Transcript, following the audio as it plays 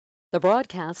The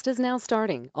broadcast is now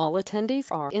starting. All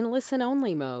attendees are in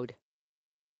listen-only mode.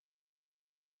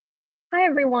 Hi,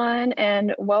 everyone,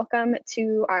 and welcome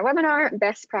to our webinar,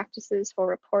 Best Practices for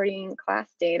Reporting Class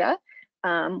Data,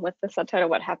 with the subtitle,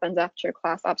 What Happens After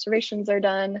Class Observations Are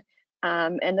Done.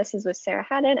 And this is with Sarah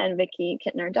Haddon and Vicki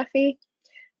Kittner-Duffy.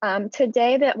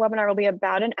 Today, the webinar will be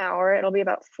about an hour. It'll be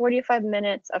about 45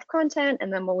 minutes of content,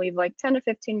 and then we'll leave like 10 to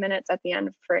 15 minutes at the end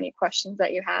for any questions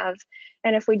that you have.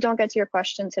 And if we don't get to your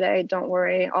question today, don't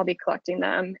worry, I'll be collecting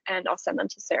them and I'll send them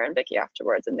to Sarah and Vicki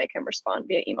afterwards, and they can respond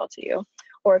via email to you.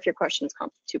 Or if your question is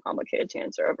too complicated to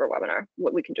answer over webinar,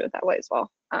 we can do it that way as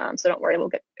well. So don't worry, it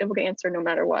will get answered no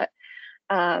matter what.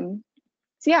 So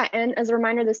yeah, and as a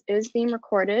reminder, this is being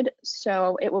recorded,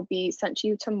 so it will be sent to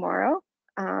you tomorrow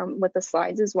with the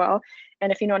slides as well.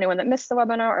 And if you know anyone that missed the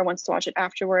webinar or wants to watch it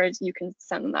afterwards, you can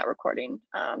send them that recording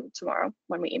tomorrow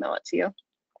when we email it to you.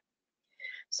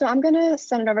 So I'm gonna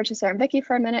send it over to Sarah and Vicki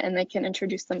for a minute, and they can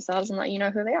introduce themselves and let you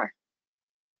know who they are.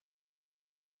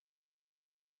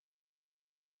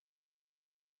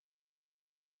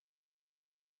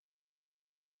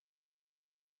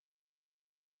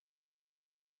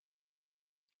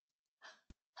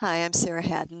 Hi, I'm Sarah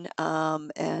Haddon,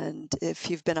 and if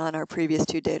you've been on our previous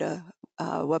two data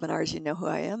webinars, you know who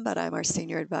I am, but I'm our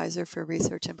Senior Advisor for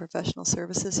Research and Professional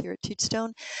Services here at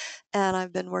Teachstone, and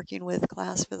I've been working with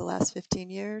class for the last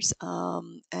 15 years,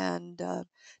 and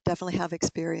definitely have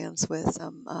experience with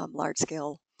some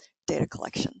large-scale data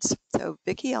collections. So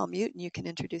Vicki, I'll mute and you can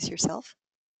introduce yourself.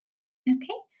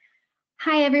 Okay.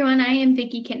 Hi, everyone. I am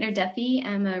Vicki Kittner-Duffy.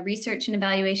 I'm a research and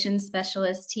evaluation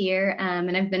specialist here,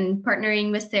 and I've been partnering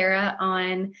with Sarah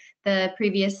on the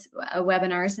previous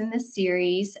webinars in this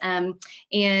series.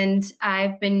 And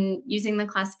I've been using the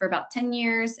class for about 10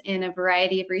 years in a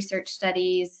variety of research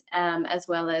studies, as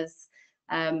well as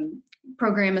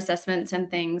program assessments and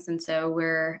things. And so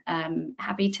we're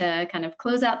happy to kind of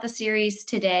close out the series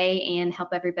today and help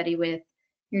everybody with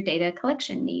your data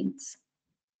collection needs.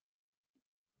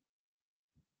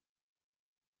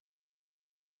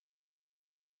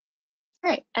 All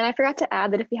right, and I forgot to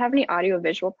add that if you have any audio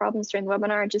visual problems during the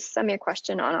webinar, just send me a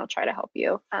question and I'll try to help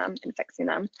you in fixing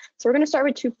them. So we're gonna start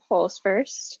with two polls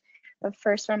first. The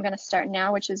first one I'm gonna start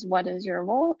now, which is what is your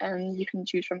role? And you can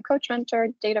choose from coach, mentor,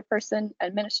 data person,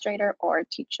 administrator, or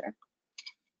teacher.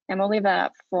 And we'll leave that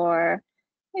up for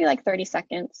maybe like 30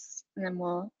 seconds, and then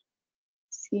we'll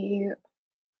see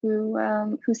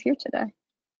who's here today.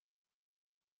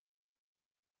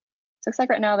 So it looks like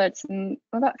right now that's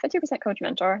about 50% coach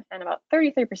mentor and about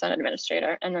 33%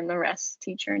 administrator, and then the rest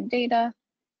teacher and data.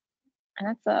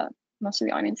 And that's most of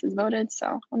the audience has voted.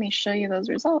 So let me show you those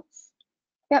results.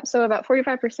 Yep, so about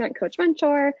 45% coach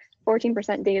mentor,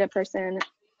 14% data person,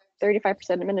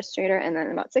 35% administrator, and then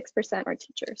about 6% are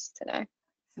teachers today.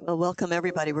 Well, welcome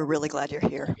everybody. We're really glad you're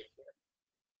here.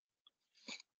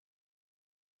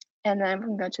 And then we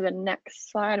can go to the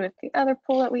next slide with the other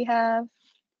poll that we have.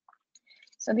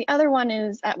 So the other one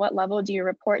is, at what level do you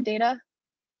report data?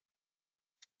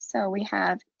 So we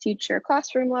have teacher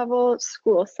classroom level,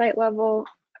 school site level,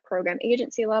 program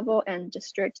agency level, and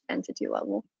district entity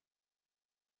level.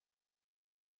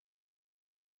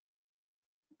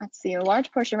 Let's see, a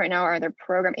large portion right now are either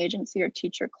program agency or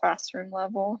teacher classroom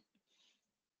level.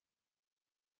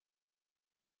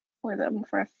 We'll leave them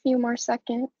for a few more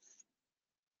seconds.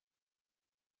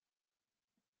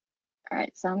 All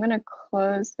right, so I'm gonna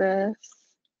close this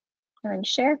and then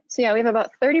share. So yeah, we have about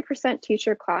 30%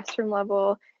 teacher classroom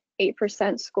level,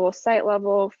 8% school site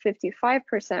level,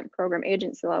 55% program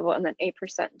agency level, and then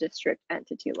 8% district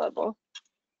entity level.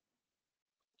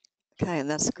 Okay, and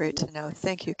that's great to know.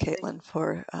 Thank you, Caitlin,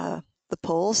 for the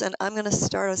polls. And I'm going to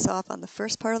start us off on the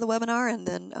first part of the webinar, and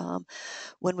then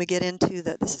when we get into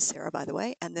this is Sarah, by the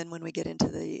way, and then when we get into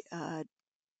the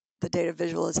data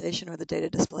visualization or the data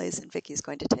displays, and Vicki's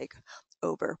going to take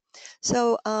over.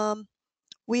 So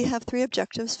we have three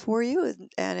objectives for you,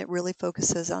 and it really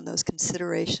focuses on those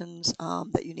considerations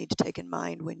that you need to take in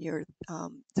mind when you're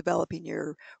developing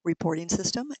your reporting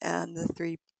system. And the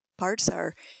three parts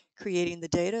are creating the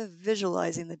data,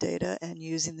 visualizing the data, and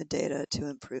using the data to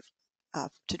improve,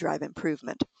 to drive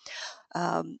improvement.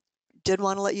 Did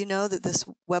want to let you know that this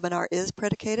webinar is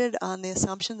predicated on the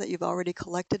assumption that you've already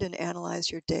collected and analyzed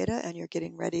your data and you're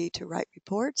getting ready to write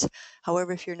reports.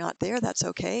 However, if you're not there, that's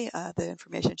okay. The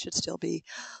information should still be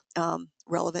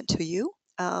relevant to you.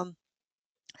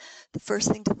 The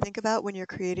first thing to think about when you're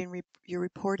creating your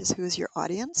report is who is your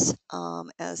audience,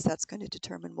 as that's going to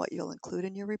determine what you'll include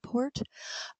in your report.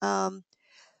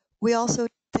 We also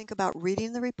think about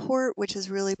reading the report, which is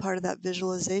really part of that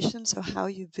visualization. So how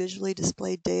you visually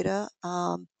display data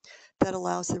that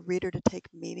allows the reader to take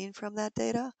meaning from that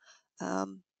data.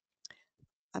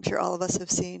 I'm sure all of us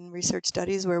have seen research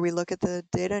studies where we look at the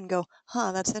data and go,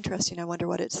 huh, that's interesting. I wonder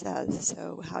what it says.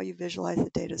 So how you visualize the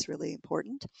data is really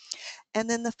important. And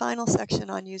then the final section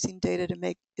on using data to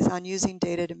make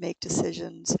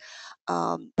decisions.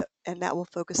 And that will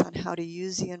focus on how to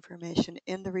use the information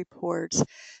in the reports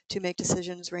to make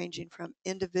decisions ranging from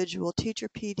individual teacher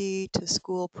PD to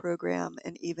school program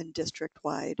and even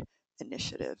district-wide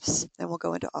initiatives. And we'll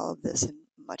go into all of this in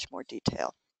much more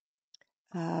detail.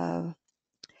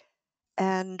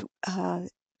 And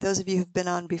those of you who've been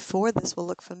on before, this will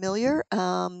look familiar,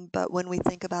 but when we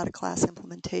think about a class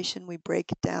implementation, we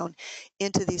break it down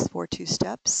into these 4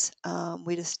 steps.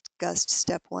 We discussed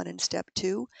step 1 and step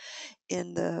 2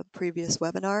 in the previous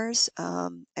webinars,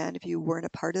 and if you weren't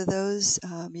a part of those,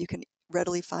 you can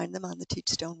readily find them on the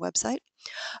Teachstone website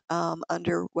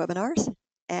under webinars.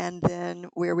 And then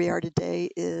where we are today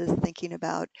is thinking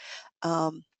about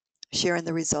sharing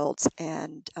the results,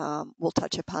 and we'll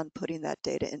touch upon putting that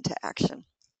data into action.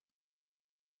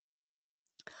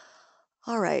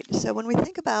 All right, so when we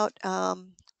think about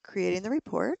creating the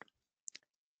report,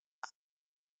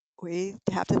 we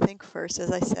have to think first,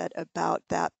 as I said, about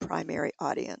that primary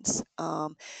audience.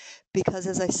 Because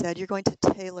as I said, you're going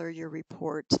to tailor your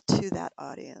report to that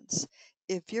audience.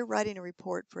 If you're writing a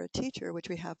report for a teacher, which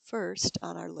we have first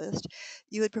on our list,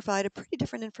 you would provide a pretty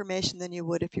different information than you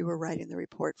would if you were writing the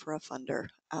report for a funder.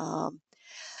 A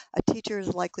teacher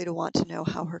is likely to want to know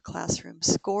how her classroom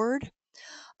scored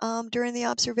during the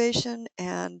observation,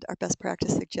 and our best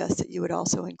practice suggests that you would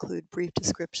also include brief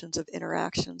descriptions of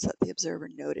interactions that the observer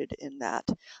noted in that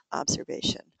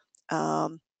observation.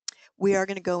 We are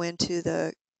going to go into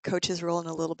the coach's role in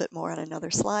a little bit more on another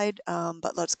slide,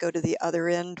 but let's go to the other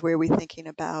end where we're thinking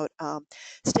about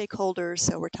stakeholders.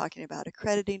 So we're talking about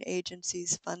accrediting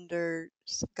agencies, funders,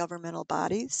 governmental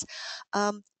bodies.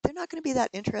 They're not going to be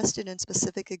that interested in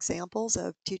specific examples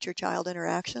of teacher-child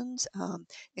interactions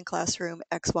in classroom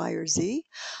X, Y, or Z.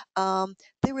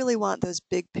 They really want those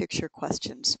big picture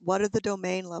questions. What are the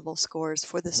domain level scores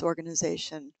for this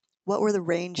organization? What were the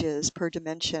ranges per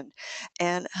dimension?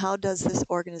 And how does this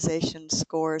organization's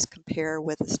scores compare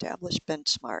with established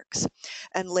benchmarks?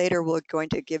 And later we're going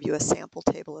to give you a sample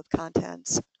table of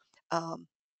contents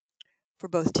for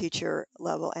both teacher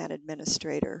level and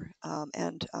administrator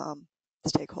and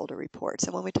stakeholder reports.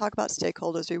 And when we talk about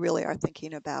stakeholders, we really are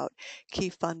thinking about key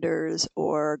funders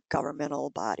or governmental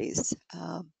bodies.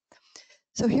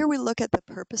 So here we look at the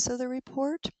purpose of the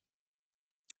report.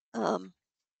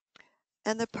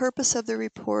 And the purpose of the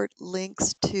report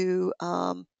links to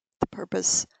the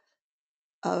purpose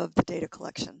of the data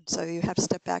collection. So you have to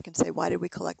step back and say, why did we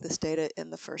collect this data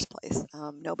in the first place?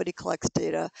 Nobody collects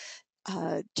data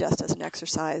just as an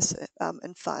exercise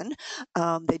and fun.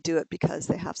 They do it because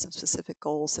they have some specific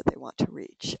goals that they want to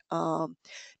reach.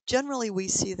 Generally, we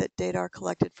see that data are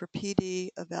collected for PD,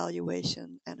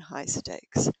 evaluation, and high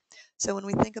stakes. So when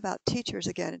we think about teachers,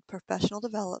 again, in professional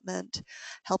development,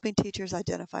 helping teachers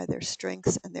identify their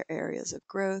strengths and their areas of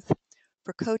growth.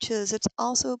 For coaches, it's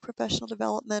also professional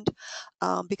development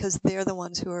because they're the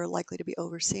ones who are likely to be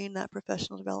overseeing that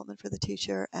professional development for the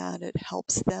teacher, and it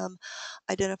helps them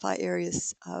identify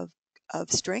areas of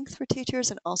strength for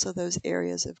teachers and also those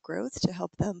areas of growth to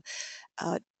help them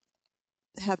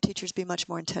have teachers be much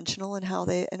more intentional in how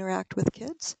they interact with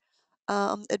kids.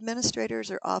 Administrators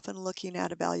are often looking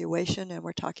at evaluation, and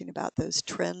we're talking about those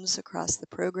trends across the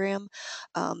program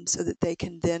so that they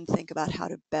can then think about how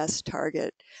to best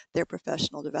target their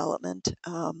professional development.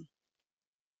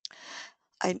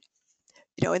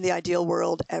 In the ideal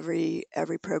world, every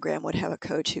program would have a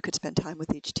coach who could spend time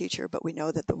with each teacher, but we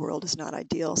know that the world is not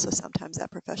ideal. So sometimes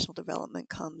that professional development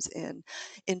comes in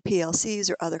PLCs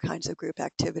or other kinds of group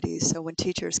activities. So when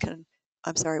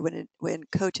when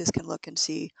coaches can look and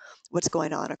see what's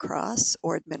going on across,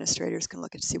 or administrators can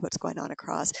look and see what's going on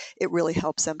across, it really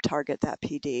helps them target that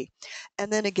PD.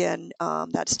 And then again,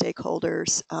 that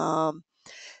stakeholders,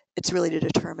 it's really to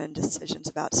determine decisions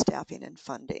about staffing and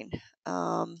funding.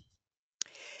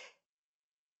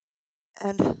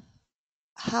 And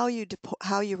how you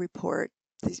report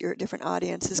your different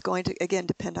audience is going to, again,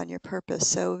 depend on your purpose.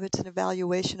 So if it's an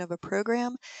evaluation of a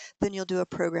program, then you'll do a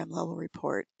program level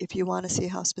report. If you want to see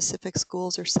how specific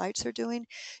schools or sites are doing,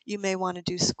 you may want to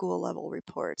do school level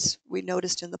reports. We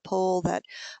noticed in the poll that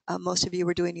most of you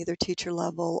were doing either teacher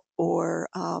level or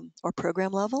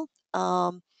program level.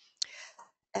 Then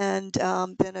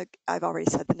I've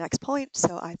already said the next point,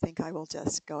 so I think I will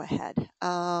just go ahead.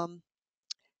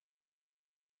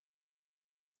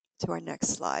 To our next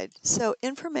slide. So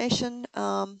information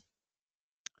to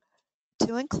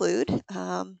include.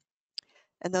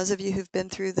 And those of you who've been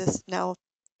through this now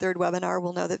third webinar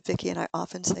will know that Vicki and I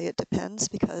often say it depends,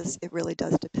 because it really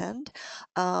does depend.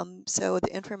 So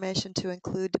the information to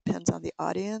include depends on the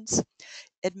audience.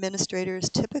 Administrators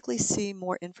typically see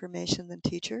more information than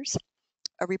teachers.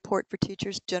 A report for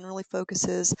teachers generally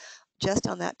focuses just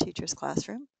on that teacher's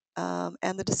classroom.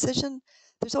 And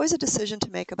there's always a decision to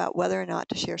make about whether or not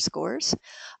to share scores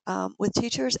with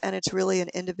teachers, and it's really an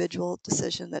individual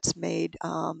decision that's made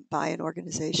by an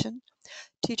organization.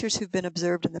 Teachers who've been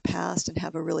observed in the past and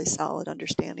have a really solid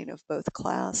understanding of both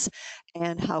class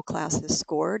and how class is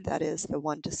scored, that is the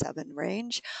 1 to 7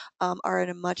 range, are in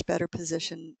a much better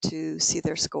position to see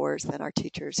their scores than our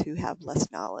teachers who have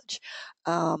less knowledge.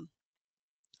 I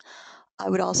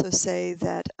would also say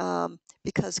that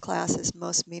because class is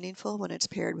most meaningful when it's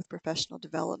paired with professional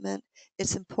development,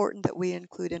 it's important that we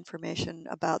include information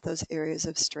about those areas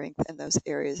of strength and those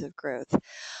areas of growth.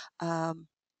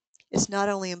 It's not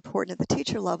only important at the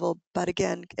teacher level, but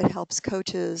again, it helps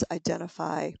coaches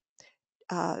identify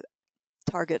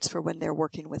targets for when they're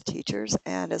working with teachers.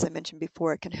 And as I mentioned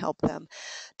before, it can help them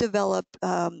develop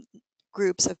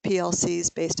groups of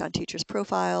PLCs based on teachers'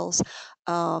 profiles.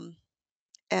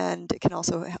 And it can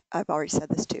also, I've already said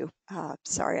this too,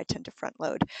 sorry, I tend to front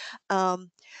load.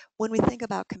 When we think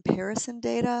about comparison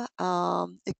data,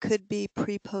 it could be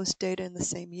pre-post data in the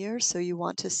same year. So you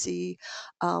want to see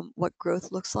what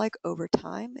growth looks like over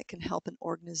time. It can help an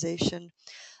organization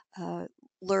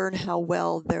learn how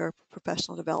well their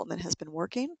professional development has been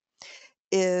working.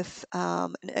 If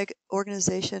an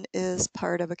organization is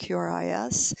part of a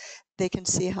QRIS, they can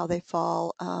see how they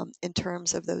fall in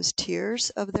terms of those tiers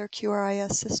of their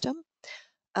QRIS system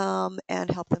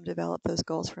and help them develop those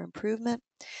goals for improvement.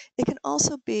 It can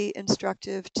also be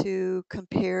instructive to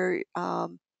compare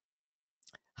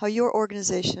how your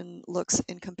organization looks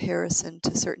in comparison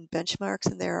to certain benchmarks,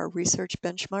 and there are research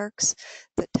benchmarks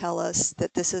that tell us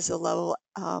that this is a level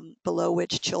below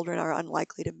which children are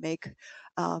unlikely to make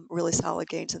really solid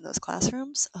gains in those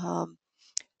classrooms.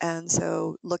 And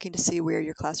so looking to see where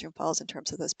your classroom falls in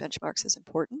terms of those benchmarks is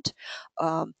important.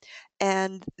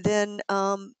 And then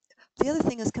the other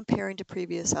thing is comparing to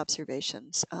previous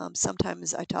observations.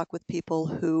 Sometimes I talk with people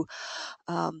who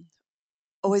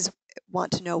always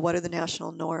want to know what are the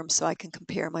national norms so I can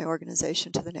compare my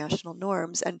organization to the national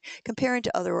norms, and comparing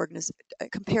to other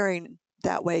comparing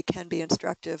that way can be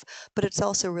instructive, but it's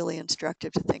also really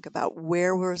instructive to think about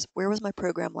where was my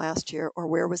program last year, or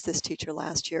where was this teacher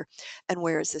last year, and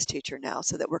where is this teacher now,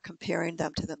 so that we're comparing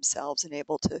them to themselves and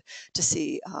able to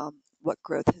see what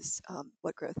growth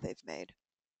they've made.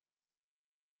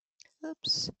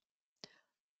 Oops.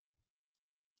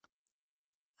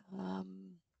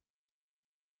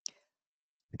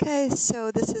 Okay,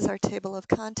 so this is our table of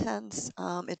contents.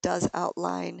 It does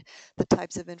outline the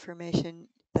types of information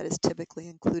that is typically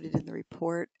included in the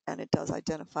report, and it does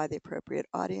identify the appropriate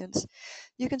audience.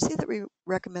 You can see that we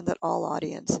recommend that all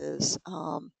audiences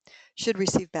should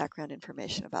receive background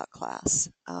information about class.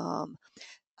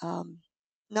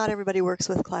 Not everybody works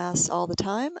with class all the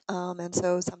time, and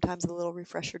so sometimes a little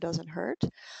refresher doesn't hurt.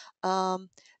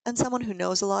 And someone who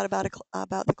knows a lot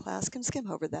about the class can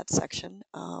skim over that section,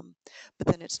 but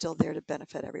then it's still there to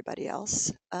benefit everybody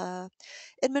else.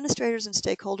 Administrators and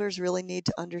stakeholders really need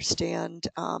to understand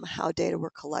how data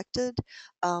were collected.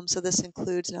 So this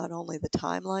includes not only the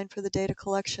timeline for the data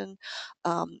collection,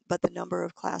 but the number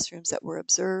of classrooms that were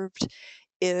observed.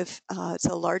 If it's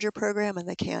a larger program and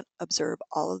they can't observe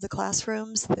all of the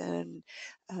classrooms, then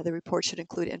the report should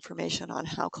include information on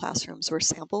how classrooms were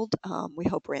sampled, we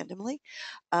hope randomly.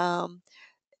 The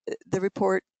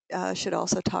report should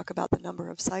also talk about the number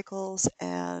of cycles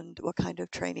and what kind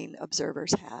of training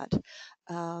observers had.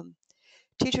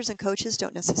 Teachers and coaches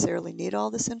don't necessarily need all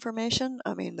this information.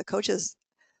 I mean, the coaches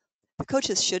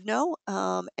should know,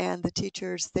 and the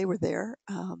teachers, they were there,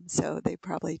 so they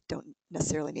probably don't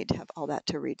necessarily need to have all that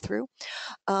to read through.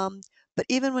 But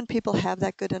even when people have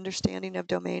that good understanding of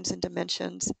domains and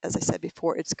dimensions, as I said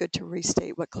before, it's good to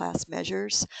restate what class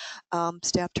measures.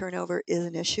 Staff turnover is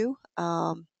an issue.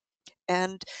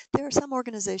 And there are some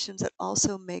organizations that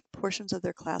also make portions of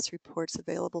their class reports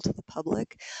available to the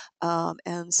public.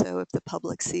 And so if the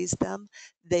public sees them,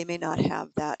 they may not have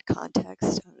that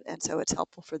context. And so it's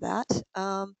helpful for that.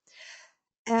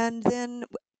 And then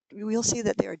we'll see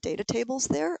that there are data tables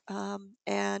there.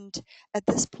 And at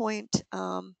this point,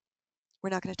 we're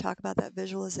not going to talk about that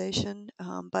visualization,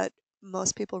 but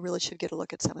most people really should get a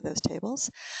look at some of those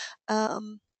tables.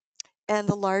 And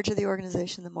the larger the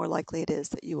organization, the more likely it is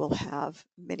that you will have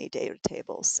many data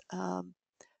tables. And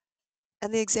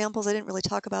the examples, I didn't really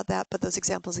talk about that, but those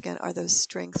examples, again, are those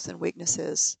strengths and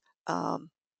weaknesses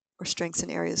or strengths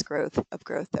and areas of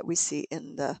growth that we see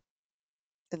in the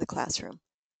classroom.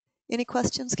 Any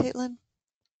questions, Caitlin?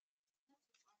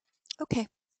 Okay,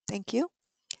 thank you.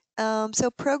 So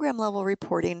program level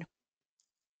reporting,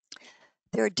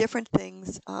 there are different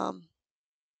things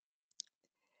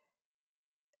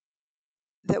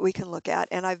that we can look at,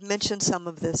 and I've mentioned some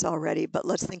of this already, but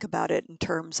let's think about it in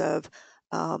terms of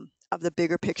the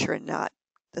bigger picture and not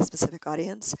the specific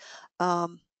audience.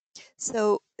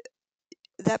 So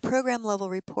that program level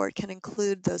report can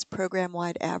include those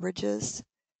program-wide averages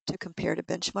to compare to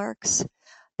benchmarks,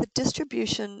 the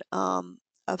distribution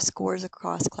of scores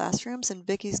across classrooms, and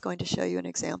Vicky's going to show you an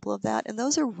example of that. And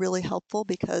those are really helpful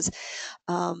because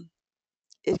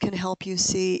it can help you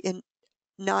see in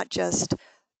not just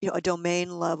a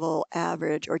domain level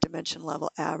average or dimension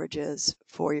level averages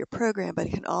for your program, but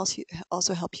it can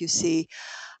also help you see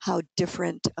how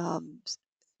different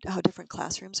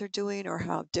classrooms are doing, or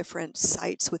how different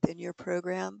sites within your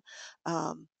program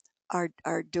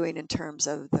are doing in terms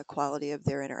of the quality of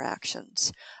their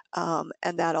interactions.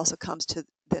 And that also comes to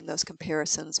then those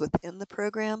comparisons within the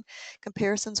program.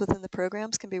 Comparisons within the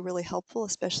programs can be really helpful,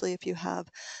 especially if you have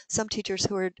some teachers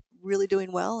who are really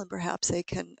doing well, and perhaps they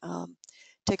can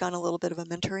take on a little bit of a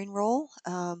mentoring role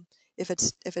if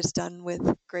it's done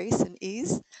with grace and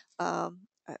ease,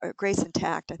 or grace and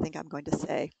tact, I think I'm going to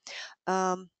say.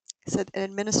 So an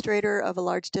administrator of a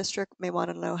large district may want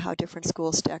to know how different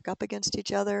schools stack up against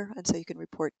each other, and so you can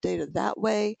report data that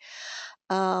way.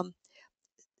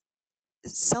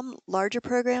 Some larger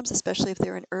programs, especially if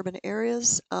they're in urban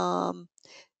areas,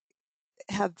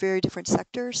 have very different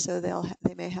sectors. So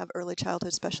they may have early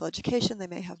childhood special education, they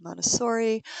may have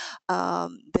Montessori,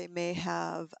 they may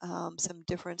have some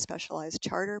different specialized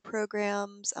charter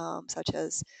programs, such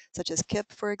as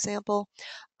KIP, for example.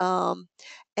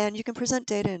 And you can present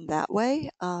data in that way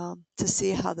to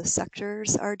see how the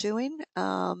sectors are doing.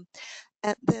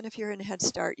 And then if you're in Head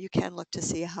Start, you can look to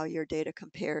see how your data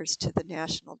compares to the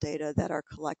national data that are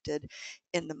collected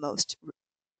in the most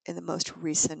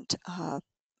recent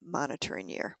monitoring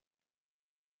year.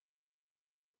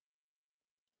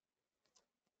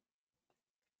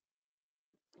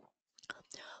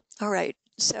 All right,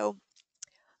 so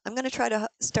I'm going to try to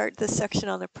start this section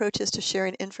on approaches to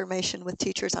sharing information with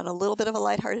teachers on a little bit of a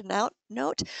lighthearted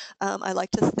note. I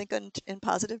like to think in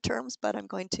positive terms, but I'm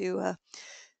going to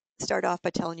start off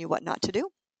by telling you what not to do.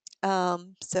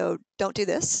 So don't do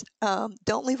this.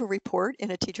 Don't leave a report in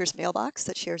a teacher's mailbox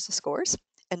that shares the scores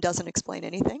and doesn't explain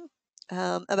anything.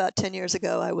 About 10 years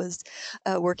ago, I was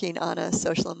working on a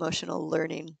social emotional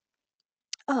learning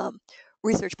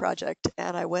research project,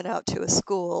 and I went out to a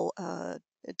school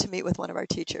to meet with one of our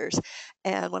teachers.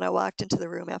 And when I walked into the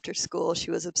room after school,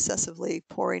 she was obsessively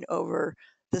poring over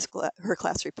her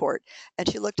class report. And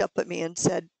she looked up at me and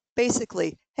said,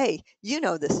 basically, hey, you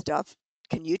know this stuff.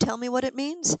 Can you tell me what it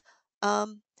means?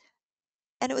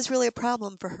 And it was really a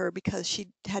problem for her because she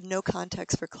had no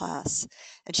context for class.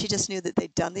 And she just knew that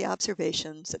they'd done the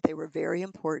observations, that they were very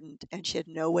important, and she had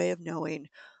no way of knowing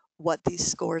what these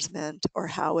scores meant or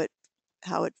how it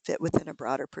fit within a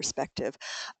broader perspective.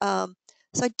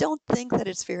 So I don't think that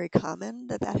it's very common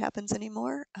that happens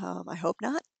anymore. I hope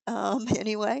not,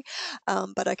 anyway.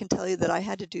 But I can tell you that I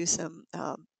had to do some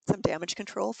damage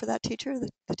control for that teacher.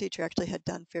 The teacher actually had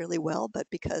done fairly well, but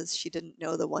because she didn't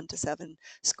know the 1 to 7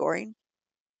 scoring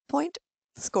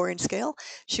scale,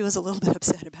 she was a little bit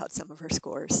upset about some of her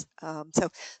scores. So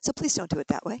please don't do it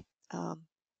that way.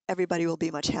 Everybody will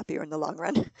be much happier in the long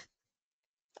run.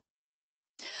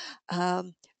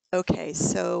 Okay,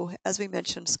 so as we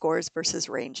mentioned, scores versus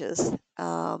ranges.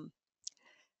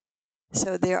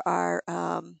 So there are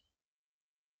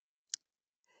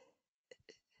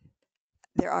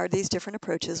these different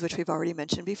approaches, which we've already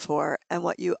mentioned before, and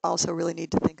what you also really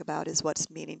need to think about is what's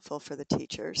meaningful for the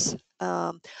teachers.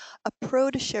 A pro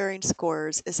to sharing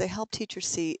scores is they help teachers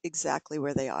see exactly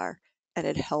where they are, and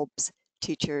it helps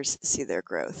teachers see their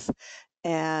growth.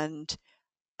 And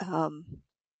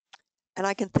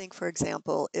I can think, for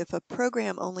example, if a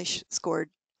program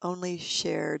only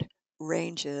shared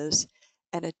ranges,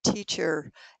 and a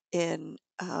teacher in,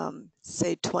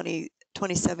 say,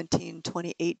 2017,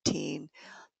 2018,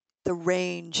 the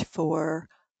range for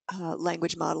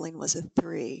language modeling was a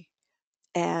 3.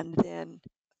 And then,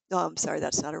 oh, I'm sorry,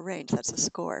 that's not a range, that's a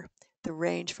score. The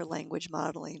range for language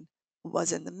modeling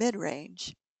was in the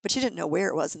mid-range, but she didn't know where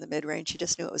it was in the mid-range. She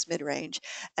just knew it was mid-range.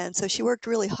 And so she worked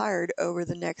really hard over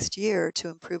the next year to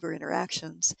improve her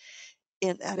interactions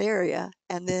in that area.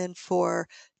 And then for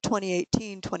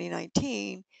 2018,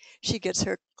 2019, she gets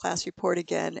her class report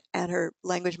again, and her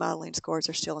language modeling scores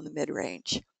are still in the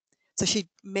mid-range. So she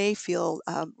may feel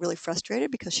really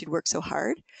frustrated because she'd worked so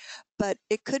hard, but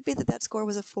it could be that that score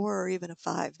was a 4 or even a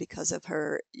 5 because of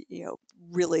her,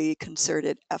 really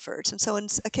concerted efforts. And so in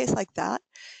a case like that,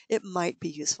 it might be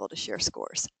useful to share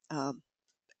scores. So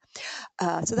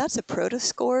that's a pro to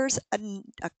scores.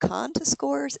 A con to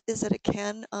scores is that it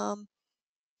can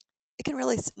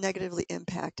really negatively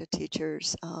impact a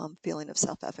teacher's feeling of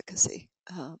self-efficacy,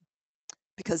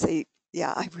 because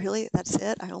that's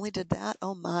it. I only did that.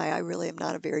 Oh my, I really am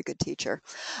not a very good teacher.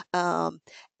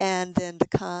 And then the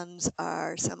cons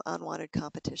are some unwanted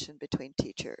competition between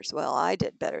teachers. Well, I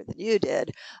did better than you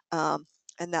did.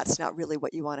 And that's not really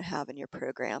what you want to have in your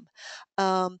program.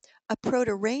 A pro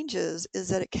to ranges is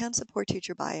that it can support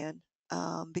teacher buy-in,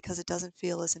 because it doesn't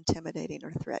feel as intimidating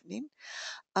or threatening.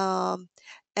 And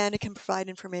it can provide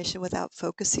information without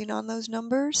focusing on those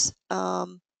numbers.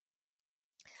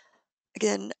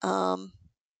 Again,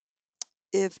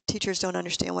 if teachers don't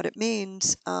understand what it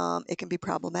means, it can be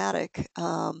problematic.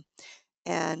 And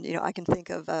I can think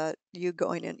of you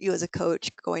as a coach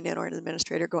going in, or an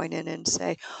administrator going in and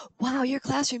say, "Wow, your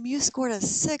classroom, you scored a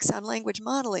 6 on language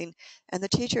modeling," and the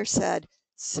teacher said,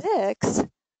 "6?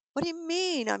 What do you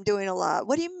mean I'm doing a lot?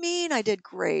 What do you mean I did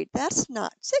great? That's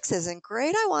not 6 isn't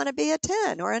great. I want to be a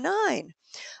 10 or a 9."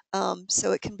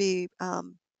 So it can be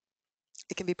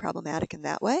problematic in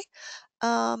that way.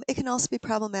 It can also be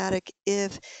problematic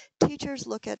if teachers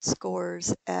look at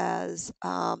scores as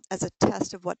a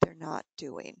test of what they're not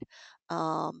doing.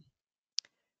 Um,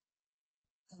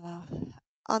 uh,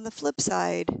 on the flip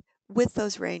side, with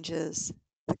those ranges,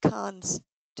 the cons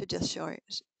to just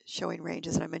showing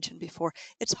ranges that I mentioned before,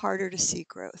 it's harder to see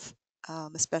growth,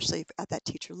 especially at that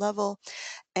teacher level.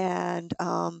 And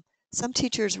some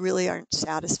teachers really aren't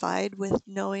satisfied with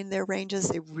knowing their ranges.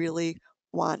 They really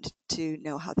want to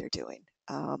know how they're doing.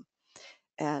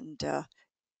 And I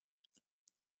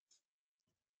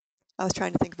was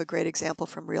trying to think of a great example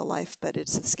from real life, but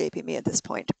it's escaping me at this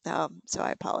point. So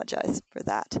I apologize for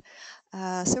that.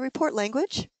 So report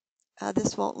language.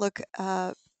 This won't look,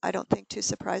 I don't think, too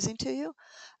surprising to you.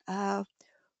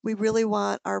 We really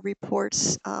want our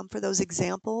reports for those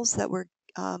examples that we're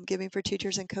giving for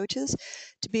teachers and coaches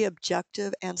to be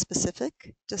objective and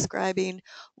specific, describing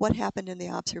what happened in the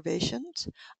observations,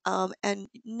 and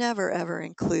never ever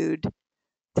include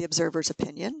the observer's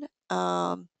opinion.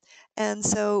 And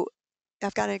so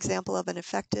I've got an example of an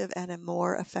effective and a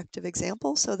more effective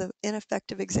example. So the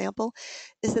ineffective example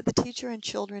is that the teacher and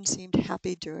children seemed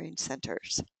happy during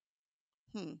centers.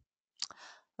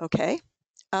 Okay.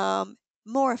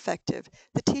 More effective.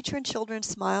 The teacher and children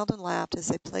smiled and laughed as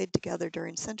they played together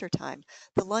during center time.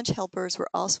 The lunch helpers were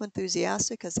also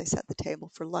enthusiastic as they set the table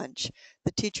for lunch.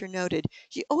 The teacher noted,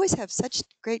 "You always have such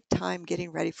great time getting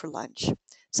ready for lunch."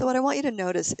 So what I want you to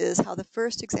notice is how the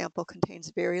first example contains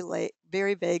very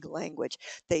vague language.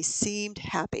 They seemed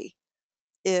happy.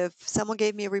 If someone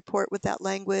gave me a report with that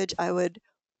language, I would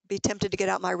be tempted to get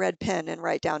out my red pen and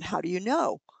write down, how do you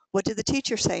know? What did the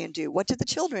teacher say and do? What did the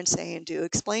children say and do?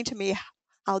 Explain to me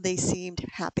how they seemed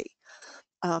happy.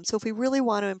 So if we really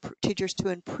want teachers to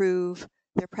improve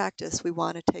their practice, we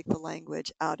want to take the language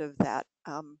out of that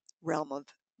realm of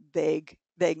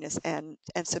vagueness and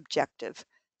subjective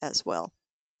as well.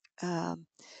 So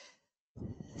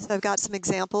I've got some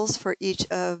examples for each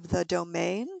of the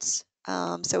domains.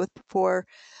 For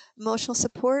emotional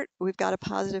support, we've got a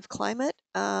positive climate.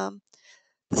 The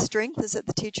strength is that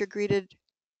the teacher greeted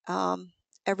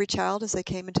every child as they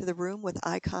came into the room with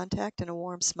eye contact and a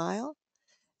warm smile.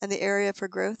 And the area for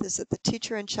growth is that the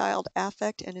teacher and child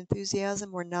affect and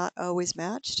enthusiasm were not always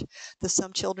matched.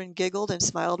 Some children giggled and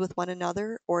smiled with one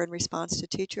another or in response to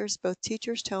teachers. Both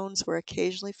teachers' tones were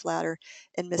occasionally flatter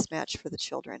and mismatched for the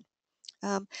children.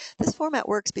 This format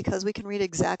works because we can read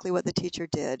exactly what the teacher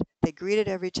did. They greeted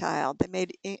every child. They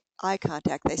made eye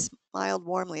contact. They smiled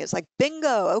warmly. It's like,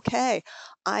 bingo, okay.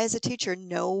 I, as a teacher,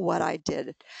 know what I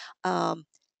did,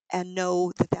 and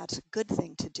know that that's a good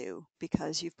thing to do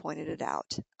because you've pointed it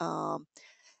out.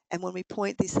 And when we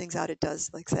point these things out, it does,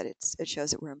 like I said, it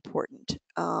shows that we're important.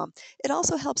 It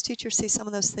also helps teachers see some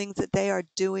of those things that they are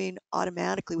doing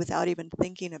automatically without even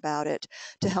thinking about it,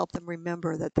 to help them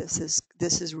remember that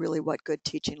this is really what good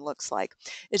teaching looks like.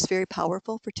 It's very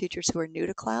powerful for teachers who are new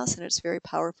to class, and it's very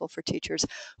powerful for teachers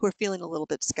who are feeling a little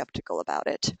bit skeptical about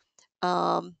it.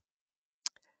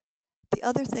 The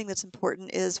other thing that's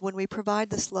important is when we provide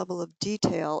this level of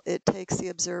detail, it takes the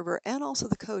observer and also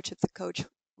the coach, if the coach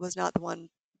was not the one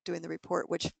doing the report,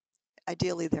 which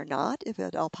ideally they're not, if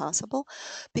at all possible,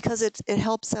 because it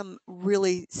helps them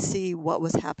really see what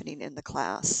was happening in the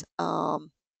class,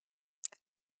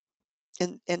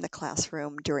 in the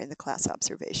classroom during the class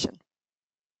observation.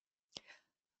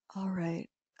 All right.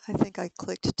 I think I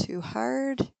clicked too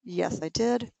hard. Yes, I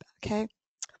did. Okay.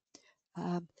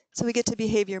 So we get to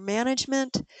behavior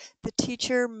management. The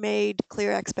teacher made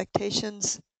clear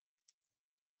expectations.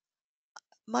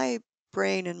 My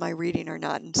brain and my reading are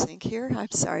not in sync here.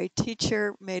 I'm sorry.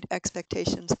 Teacher made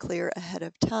expectations clear ahead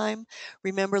of time.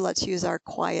 Remember, let's use our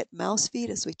quiet mouse feet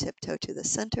as we tiptoe to the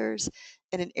centers.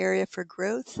 In an area for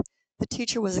growth, the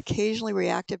teacher was occasionally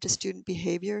reactive to student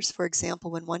behaviors. For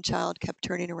example, when one child kept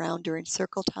turning around during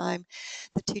circle time,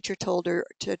 the teacher told her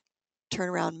to turn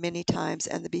around many times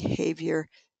and the behavior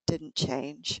didn't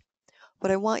change.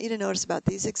 What I want you to notice about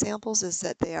these examples is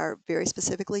that they are very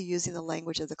specifically using the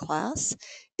language of the class.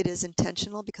 It is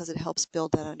intentional because it helps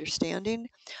build that understanding.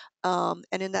 And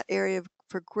in that area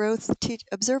for growth, the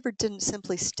observer didn't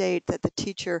simply state that the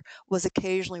teacher was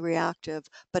occasionally reactive,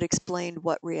 but explained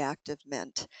what reactive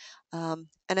meant. And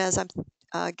as I'm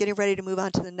getting ready to move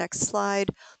on to the next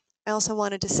slide, I also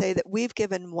wanted to say that we've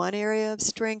given one area of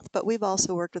strength, but we've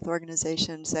also worked with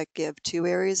organizations that give 2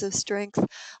 areas of strength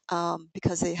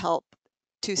because they help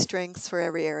 2 strengths for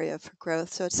every area for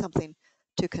growth. So it's something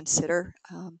to consider.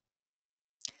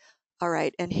 All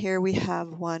right, and here we have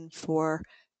one for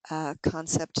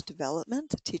concept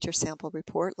development, teacher sample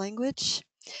report language.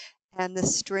 And the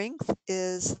strength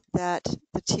is that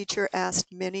the teacher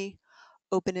asked many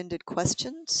open-ended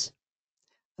questions.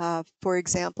 For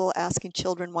example, asking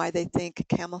children why they think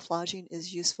camouflaging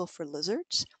is useful for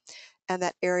lizards. And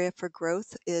that area for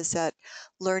growth is that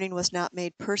learning was not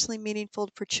made personally meaningful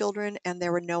for children, and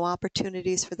there were no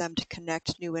opportunities for them to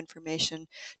connect new information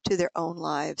to their own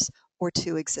lives or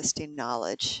to existing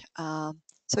knowledge.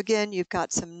 So again, you've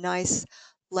got some nice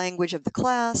language of the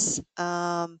class,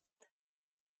 and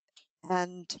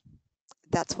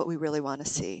that's what we really want to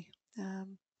see.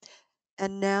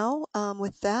 And now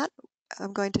with that,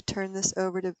 I'm going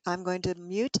to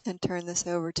mute and turn this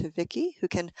over to Vicki, who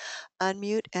can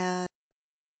unmute and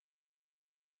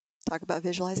talk about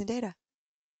visualizing data.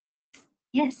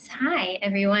 Yes, hi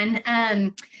everyone.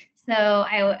 So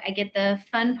I get the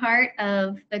fun part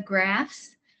of the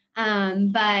graphs, but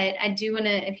I do want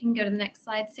to, if you can go to the next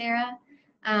slide, Sarah.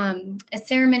 As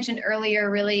Sarah mentioned earlier,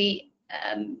 really,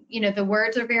 the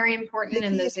words are very important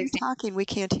in Vicki, those if you're examples. talking, we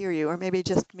can't hear you, or maybe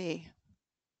just me.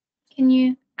 Can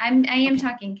you? I am Okay.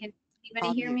 talking. Can anybody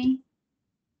I'll hear mute.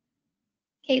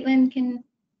 me? Caitlin can,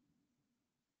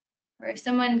 or if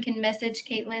someone can message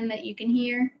Caitlin that you can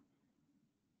hear.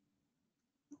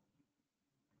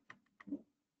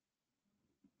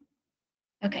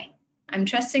 Okay, I'm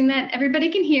trusting that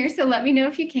everybody can hear, so let me know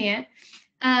if you can't.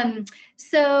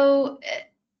 So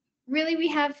really we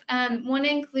have want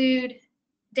to include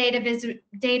data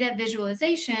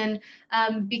visualization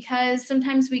because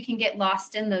sometimes we can get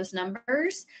lost in those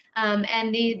numbers,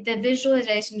 and the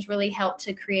visualizations really help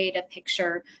to create a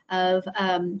picture of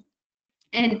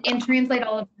and translate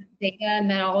all of the data and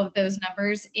then all of those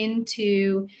numbers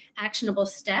into actionable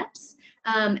steps,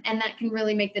 and that can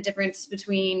really make the difference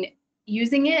between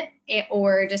using it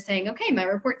or just saying, okay, my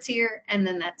report's here, and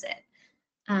then that's it.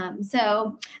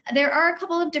 So there are a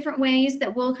couple of different ways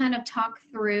that we'll kind of talk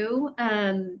through,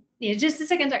 just a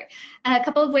second, sorry, a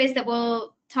couple of ways that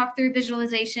we'll talk through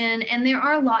visualization, and there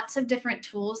are lots of different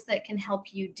tools that can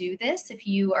help you do this if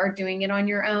you are doing it on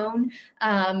your own.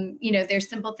 There's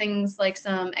simple things like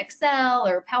some Excel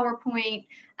or PowerPoint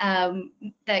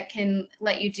that can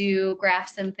let you do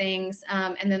graphs and things,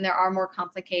 and then there are more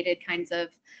complicated kinds of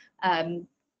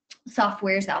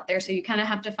softwares out there, so you kind of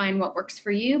have to find what works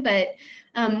for you. But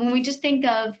when we just think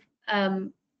of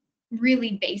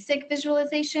really basic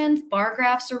visualizations, bar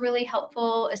graphs are really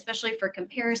helpful, especially for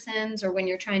comparisons or when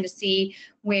you're trying to see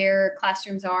where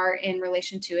classrooms are in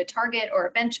relation to a target or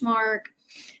a benchmark.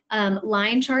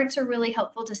 Line charts are really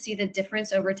helpful to see the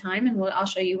difference over time, and I'll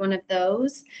show you one of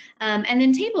those. And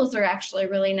then tables are actually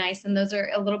really nice, and those are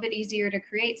a little bit easier to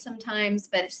create sometimes,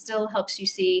 but it still helps you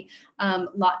see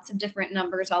lots of different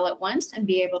numbers all at once and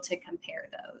be able to compare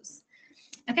those.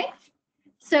 Okay.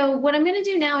 So what I'm going to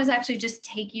do now is actually just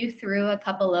take you through a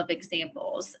couple of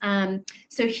examples.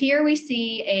 So here we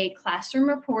see a classroom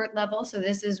report level. So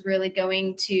this is really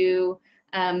going to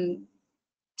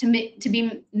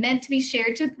be meant to be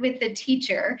shared with the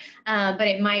teacher, but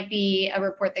it might be a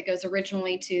report that goes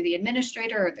originally to the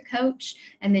administrator or the coach,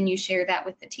 and then you share that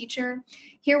with the teacher.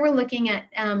 Here we're looking at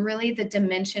really the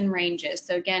dimension ranges.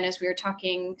 So again, as we were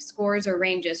talking scores or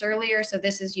ranges earlier, so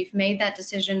this is, you've made that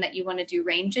decision that you want to do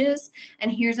ranges,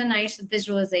 and here's a nice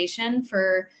visualization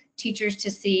for teachers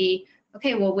to see,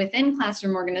 okay, well, within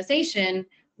classroom organization,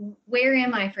 where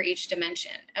am I for each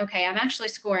dimension? Okay, I'm actually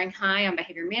scoring high on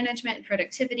behavior management and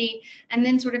productivity, and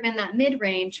then sort of in that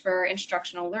mid-range for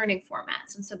instructional learning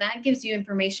formats. And so that gives you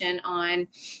information on,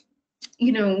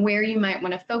 where you might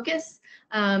want to focus,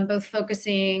 both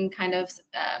focusing kind of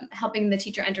helping the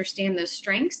teacher understand those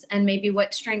strengths, and maybe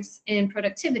what strengths in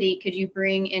productivity could you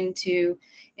bring into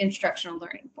instructional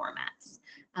learning formats.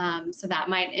 So that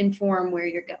might inform where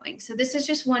you're going. So this is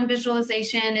just one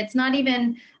visualization. It's not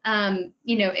even,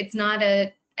 it's not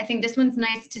I think this one's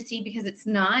nice to see because it's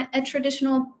not a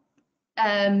traditional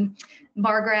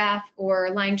bar graph or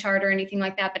line chart or anything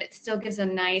like that, but it still gives a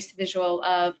nice visual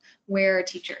of where a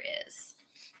teacher is.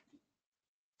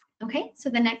 Okay, so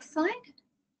the next slide.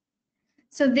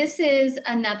 So this is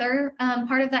another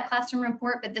part of that classroom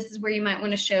report, but this is where you might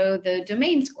want to show the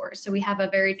domain scores. So we have a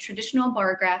very traditional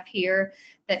bar graph here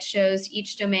that shows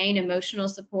each domain: emotional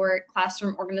support,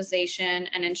 classroom organization,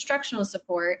 and instructional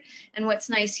support. And what's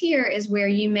nice here is where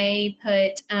you may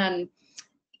put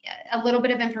a little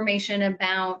bit of information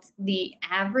about the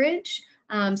average.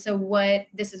 So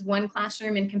this is one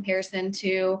classroom in comparison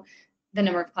to the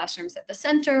number of classrooms at the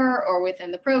center or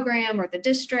within the program or the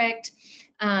district.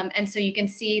 And so you can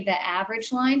see the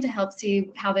average line to help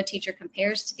see how the teacher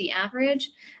compares to the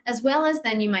average, as well as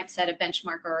then you might set a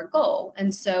benchmark or a goal.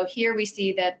 And so here we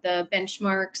see that the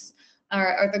benchmarks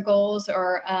or the goals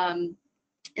are,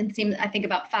 and seems, I think,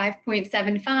 about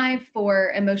 5.75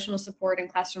 for emotional support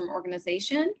and classroom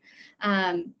organization.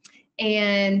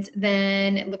 And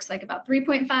then it looks like about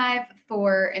 3.5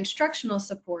 for instructional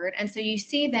support. And so you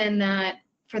see then that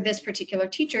for this particular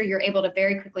teacher, you're able to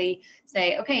very quickly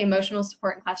say, okay, emotional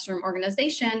support and classroom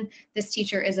organization, this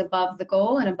teacher is above the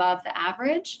goal and above the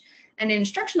average. And in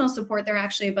instructional support, they're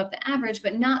actually above the average,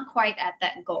 but not quite at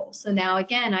that goal. So now,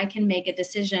 again, I can make a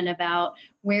decision about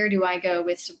where do I go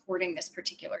with supporting this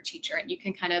particular teacher. And you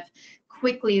can kind of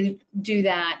quickly do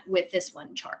that with this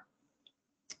one chart.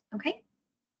 Okay.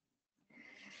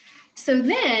 So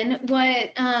then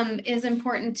what is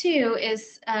important too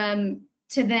is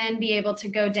to then be able to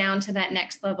go down to that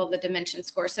next level, the dimension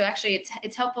score. So actually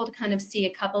it's helpful to kind of see a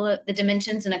couple of the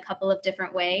dimensions in a couple of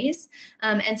different ways.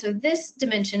 And so this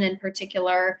dimension in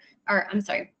particular, or I'm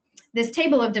sorry, this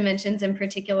table of dimensions in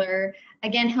particular,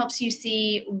 again, helps you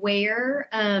see where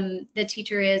the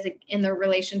teacher is in the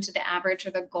relation to the average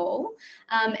or the goal.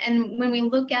 And when we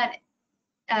look at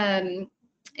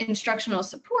instructional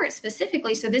support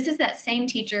specifically, so this is that same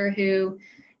teacher who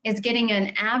is getting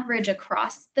an average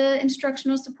across the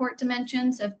instructional support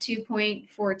dimensions of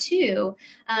 2.42,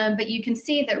 but you can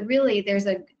see that really there's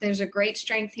a great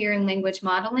strength here in language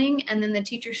modeling, and then the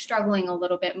teacher's struggling a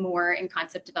little bit more in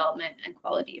concept development and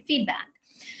quality of feedback.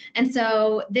 And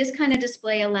so this kind of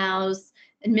display allows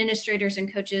administrators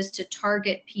and coaches to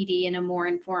target PD in a more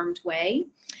informed way.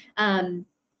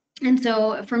 And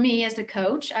so for me as a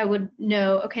coach, I would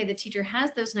know, okay, the teacher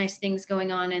has those nice things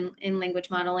going on in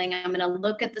language modeling. I'm going to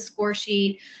look at the score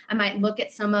sheet. I might look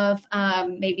at some of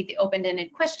maybe the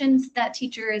open-ended questions that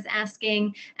teacher is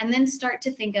asking, and then start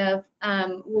to think of,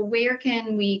 well, where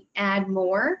can we add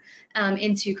more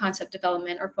into concept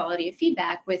development or quality of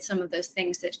feedback with some of those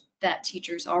things that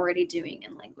teacher's already doing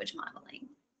in language modeling.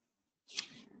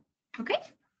 Okay.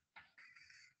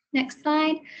 Next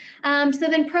slide. So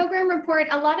then program report,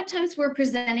 a lot of times we're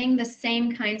presenting the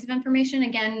same kinds of information.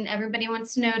 Again, everybody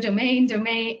wants to know domain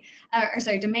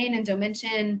and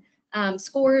dimension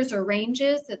scores or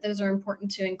ranges, that those are important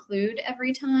to include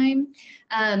every time.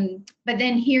 But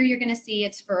then here you're going to see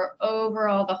it's for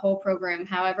overall the whole program,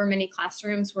 however many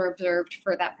classrooms were observed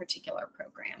for that particular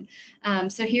program.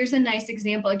 So here's a nice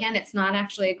example. Again, it's not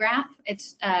actually a graph,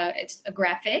 it's a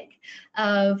graphic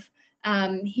of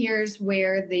here's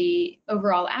where the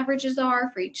overall averages are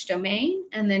for each domain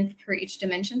and then for each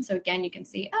dimension. So again, you can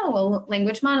see, oh, well,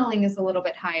 language modeling is a little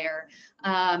bit higher.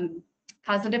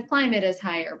 Positive climate is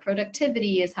higher,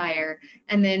 productivity is higher,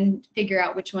 and then figure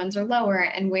out which ones are lower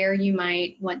and where you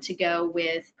might want to go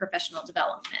with professional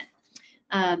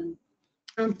development.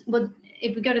 Well,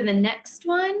 if we go to the next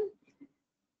one,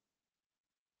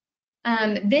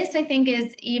 this I think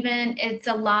is it's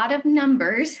a lot of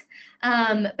numbers,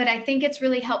 but I think it's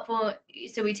really helpful.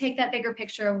 So we take that bigger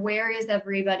picture of where is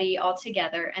everybody all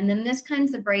together, and then this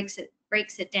kind of breaks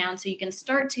it down so you can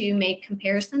start to make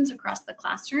comparisons across the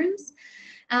classrooms.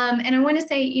 And I want to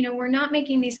say, we're not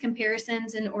making these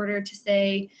comparisons in order to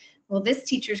say, well, this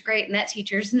teacher's great and that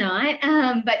teacher's not,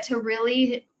 but to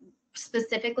really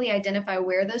specifically identify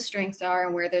where those strengths are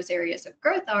and where those areas of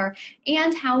growth are,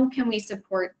 and how can we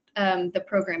support the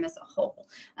program as a whole.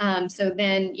 So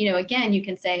then, again, you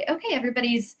can say, okay,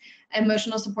 everybody's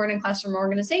emotional support and classroom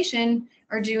organization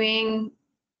are doing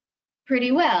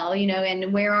pretty well, you know,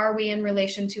 and where are we in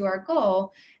relation to our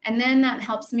goal? And then that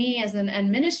helps me as an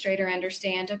administrator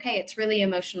understand, okay, it's really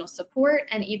emotional support,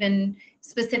 and even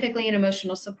specifically in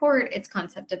emotional support, it's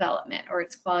concept development or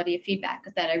it's quality of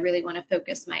feedback that I really want to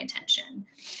focus my attention.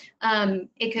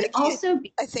 It could also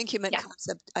be, I think you meant yeah.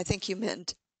 concept. I think you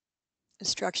meant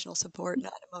instructional support,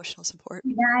 not emotional support.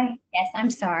 Did I? Yes, I'm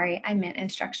sorry. I meant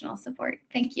instructional support.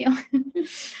 Thank you.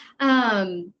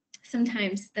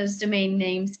 Sometimes those domain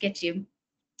names get you.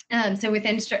 So with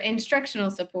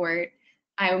instructional support,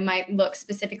 I might look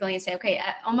specifically and say, okay,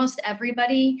 almost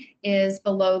everybody is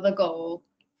below the goal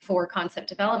for concept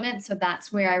development. So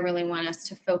that's where I really want us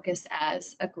to focus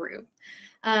as a group.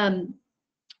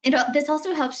 This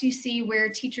also helps you see where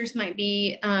teachers might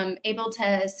be able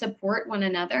to support one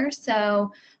another.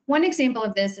 So one example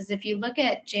of this is if you look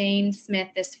at Jane Smith,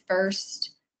 this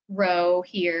first row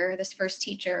here, this first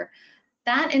teacher,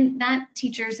 that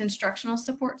teacher's instructional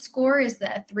support score is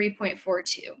the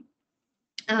 3.42.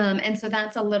 And so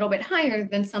that's a little bit higher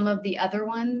than some of the other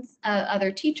ones,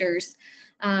 other teachers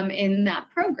in that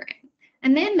program.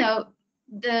 And then though,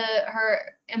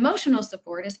 her emotional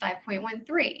support is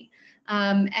 5.13.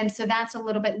 And so that's a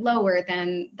little bit lower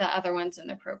than the other ones in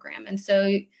the program. And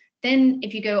so then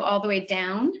if you go all the way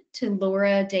down to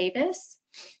Laura Davis,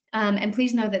 and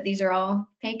please know that these are all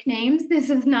fake names. This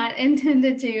is not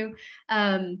intended to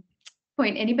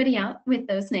point anybody out with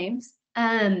those names.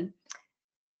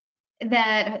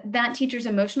 That teacher's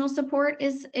emotional support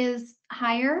is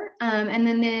higher, and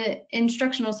then the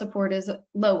instructional support is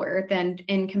lower than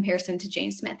in comparison to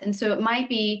Jane Smith. And so it might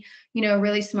be, you know, a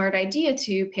really smart idea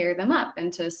to pair them up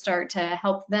and to start to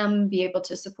help them be able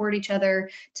to support each other,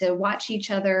 to watch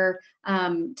each other,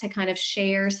 to kind of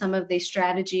share some of the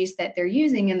strategies that they're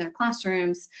using in their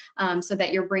classrooms, so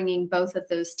that you're bringing both of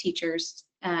those teachers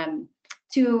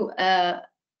to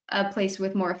a place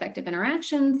with more effective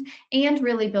interactions and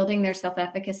really building their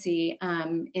self-efficacy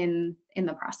in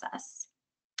the process.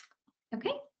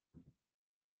 Okay.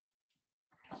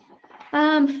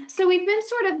 So we've been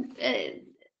sort of,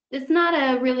 it's not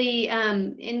a really,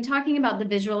 in talking about the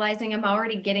visualizing, I'm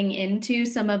already getting into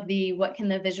some of the what can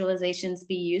the visualizations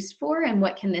be used for and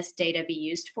what can this data be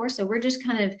used for. So we're just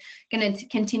kind of going to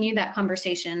continue that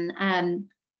conversation.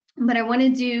 But I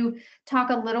wanted to talk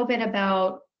a little bit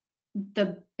about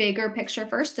the bigger picture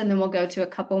first, and then we'll go to a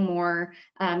couple more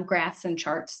graphs and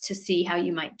charts to see how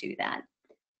you might do that.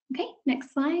 Okay,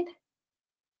 next slide.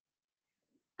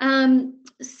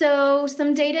 So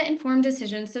some data informed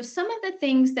decisions. So some of the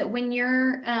things that when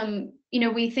you're, you know,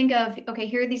 we think of, okay,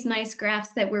 here are these nice graphs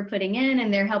that we're putting in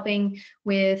and they're helping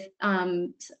with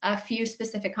a few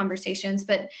specific conversations,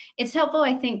 but it's helpful,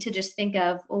 I think, to just think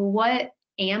of, well, what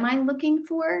am I looking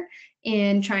for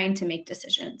in trying to make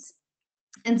decisions?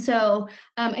 And so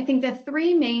I think the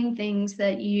three main things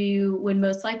that you would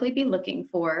most likely be looking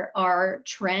for are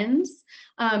trends.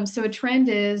 So a trend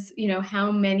is, you know,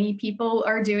 how many people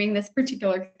are doing this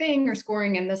particular thing or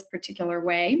scoring in this particular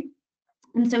way.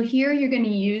 And so here you're going to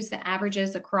use the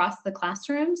averages across the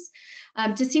classrooms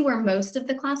to see where most of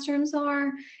the classrooms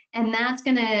are. And that's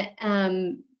going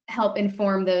to help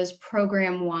inform those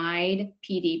program-wide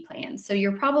PD plans. So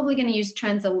you're probably going to use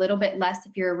trends a little bit less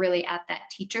if you're really at that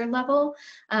teacher level,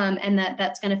 and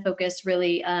that's going to focus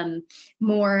really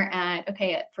more at,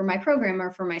 okay, for my program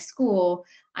or for my school,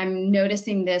 I'm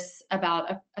noticing this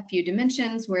about a few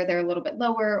dimensions where they're a little bit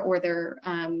lower, or they're,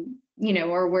 you know,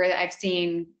 or where I've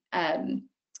seen that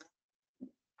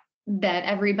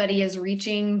everybody is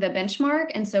reaching the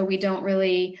benchmark, and so we don't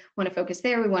really want to focus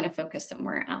there, we want to focus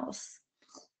somewhere else.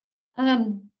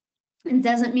 It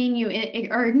doesn't mean you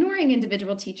are ignoring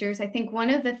individual teachers. I think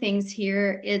one of the things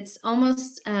here, it's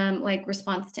almost like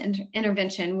response to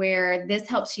intervention, where this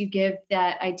helps you give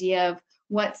that idea of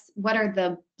what are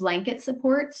the blanket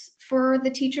supports for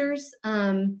the teachers,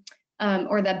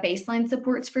 or the baseline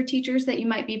supports for teachers that you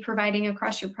might be providing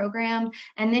across your program.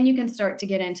 And then you can start to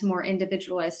get into more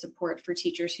individualized support for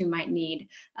teachers who might need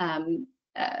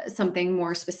something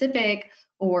more specific,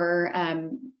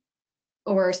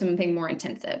 or something more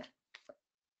intensive.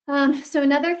 So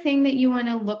another thing that you want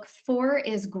to look for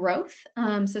is growth.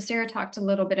 So Sarah talked a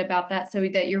little bit about that, so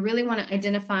that you really want to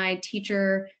identify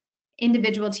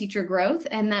individual teacher growth,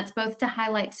 and that's both to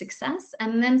highlight success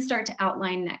and then start to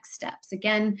outline next steps.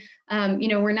 Again, you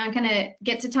know, we're not going to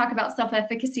get to talk about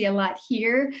self-efficacy a lot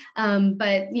here,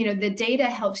 but you know, the data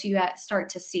helps you start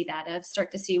to see that, start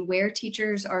to see where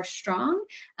teachers are strong,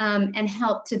 and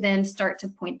help to then start to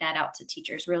point that out to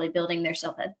teachers, really building their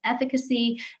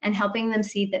self-efficacy and helping them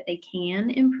see that they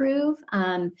can improve,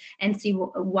 and see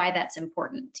why that's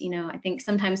important. You know, I think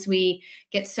sometimes we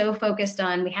get so focused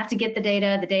on, we have to get the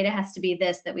data has has to be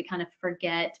this, that we kind of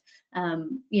forget,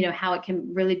 you know, how it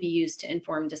can really be used to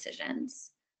inform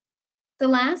decisions. The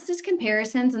last is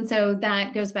comparisons, and so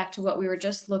that goes back to what we were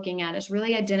just looking at, is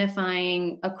really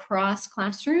identifying across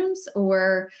classrooms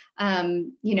or,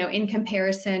 you know, in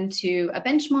comparison to a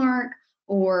benchmark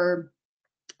or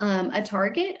a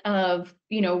target of,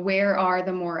 you know, where are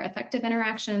the more effective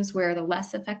interactions, where are the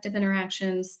less effective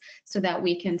interactions, so that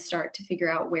we can start to figure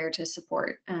out where to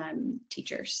support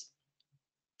teachers.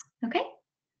 Okay.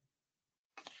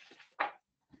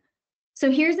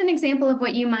 So here's an example of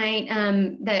what you might,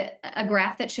 a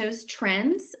graph that shows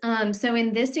trends. So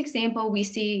in this example, we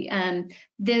see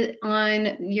this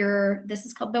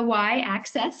is called the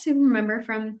y-axis, you remember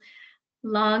from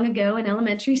long ago in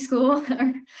elementary school,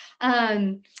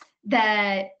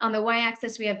 that on the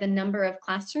y-axis we have the number of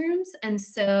classrooms, and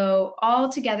so all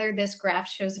together this graph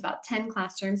shows about 10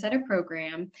 classrooms at a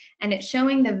program, and it's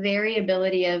showing the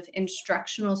variability of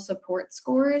instructional support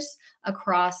scores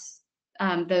across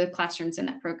the classrooms in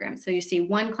that program. So you see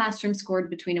one classroom scored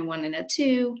between a 1 and a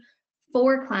 2,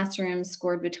 4 classrooms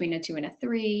scored between a 2 and a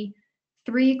 3,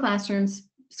 3 classrooms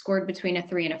scored between a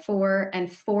 3 and a 4,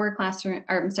 and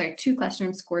 2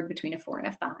 classrooms scored between a 4 and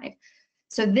a 5.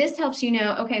 So this helps you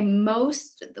know, okay,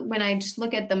 when I just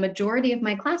look at the majority of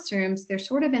my classrooms, they're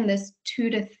sort of in this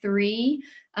 2 to 3,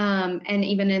 and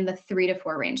even in the 3 to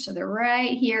 4 range. So they're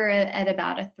right here at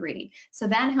about a 3. So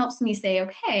that helps me say,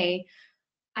 okay,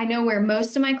 I know where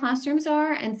most of my classrooms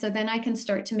are, and so then I can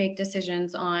start to make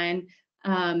decisions on,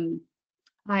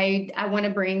 I want to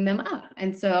bring them up,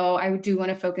 and so I do want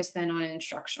to focus then on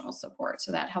instructional support.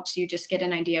 So that helps you just get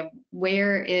an idea of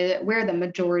where the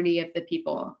majority of the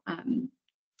people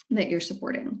that you're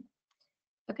supporting.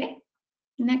 Okay,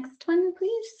 next one,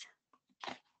 please.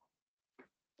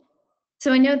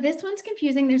 So I know this one's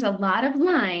confusing. There's a lot of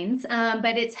lines,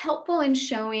 but it's helpful in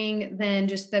showing then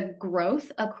just the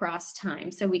growth across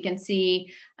time. So we can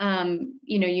see,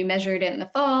 you know, you measured it in the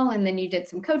fall, and then you did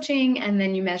some coaching, and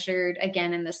then you measured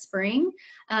again in the spring.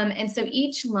 And so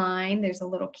each line, there's a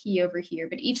little key over here,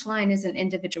 but each line is an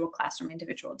individual classroom,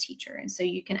 individual teacher. And so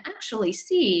you can actually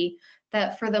see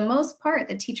that for the most part,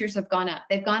 the teachers have gone up.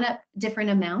 They've gone up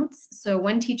different amounts. So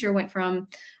one teacher went from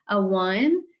a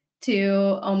 1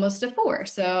 to almost a 4.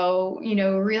 So, you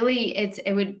know, really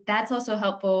that's also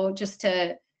helpful just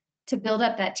to build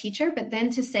up that teacher, but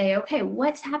then to say, okay,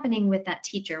 what's happening with that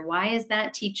teacher? Why is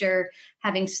that teacher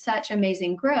having such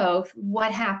amazing growth?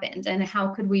 What happened, and how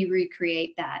could we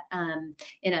recreate that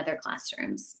in other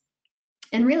classrooms?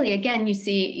 And really, again,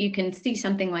 you can see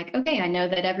something like, okay, I know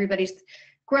that everybody's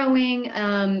growing,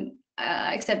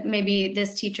 except maybe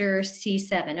this teacher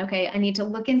C7. Okay, I need to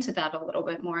look into that a little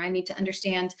bit more. I need to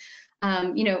understand,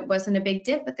 you know, it wasn't a big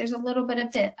dip, but there's a little bit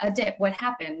of a dip. What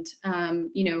happened?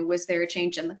 You know, was there a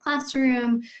change in the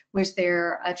classroom? Was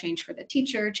there a change for the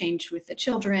teacher, change with the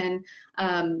children?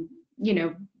 You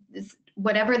know,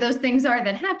 whatever those things are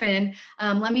that happen,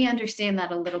 let me understand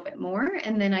that a little bit more,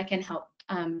 and then I can help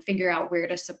figure out where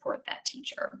to support that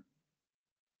teacher.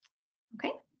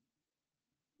 Okay.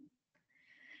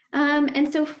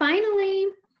 And so finally,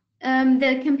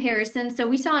 the comparison. So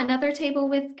we saw another table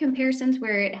with comparisons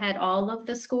where it had all of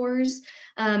the scores.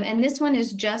 And this one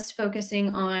is just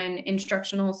focusing on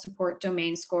instructional support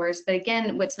domain scores. But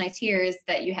again, what's nice here is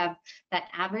that you have that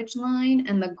average line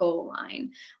and the goal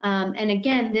line. And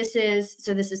again, this is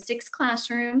 6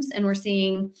 classrooms, and we're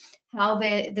seeing how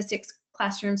the 6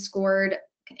 classrooms scored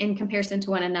in comparison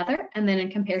to one another, and then in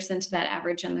comparison to that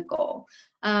average and the goal.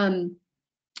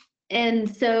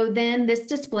 And so then this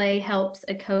display helps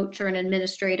a coach or an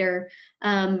administrator,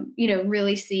 you know,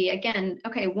 really see, again,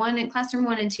 okay, in classroom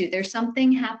 1 and 2, there's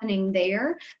something happening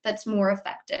there that's more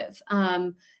effective.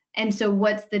 And so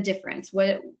what's the difference?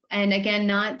 And again,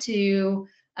 not to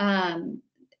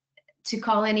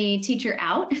call any teacher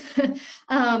out,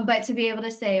 but to be able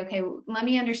to say, okay, let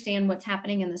me understand what's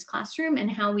happening in this classroom and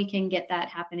how we can get that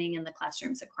happening in the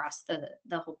classrooms across the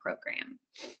whole program.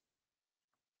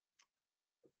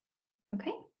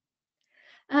 Okay.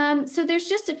 So there's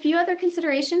just a few other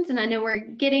considerations, and I know we're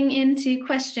getting into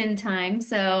question time,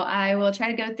 so I will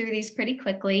try to go through these pretty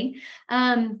quickly.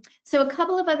 So a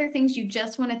couple of other things you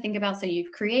just want to think about. So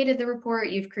you've created the report,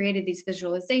 you've created these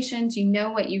visualizations, you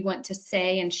know what you want to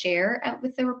say and share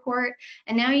with the report,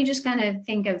 and now you just kind of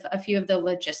think of a few of the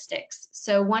logistics.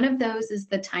 So one of those is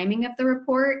the timing of the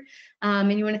report,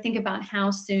 and you want to think about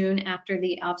how soon after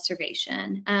the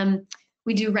observation.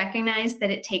 We do recognize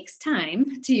that it takes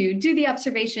time to do the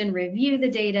observation, review the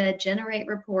data, generate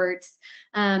reports,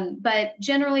 but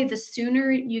generally the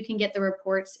sooner you can get the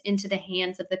reports into the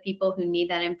hands of the people who need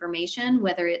that information,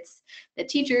 whether it's the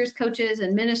teachers, coaches,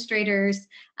 administrators,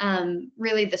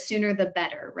 really the sooner the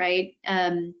better, right?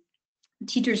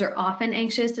 Teachers are often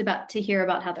anxious to hear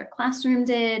about how their classroom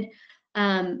did.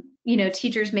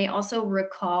 Teachers may also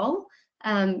recall,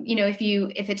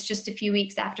 if it's just a few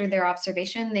weeks after their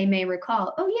observation, they may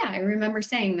recall, oh yeah, I remember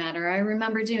saying that, or I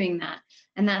remember doing that.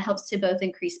 And that helps to both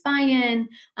increase buy-in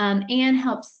and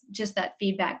helps just that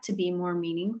feedback to be more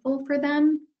meaningful for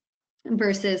them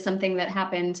versus something that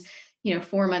happened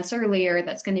 4 months earlier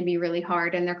that's going to be really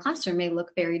hard, and their classroom may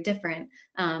look very different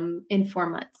in 4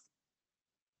 months.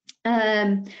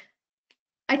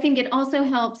 I think it also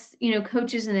helps,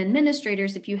 coaches and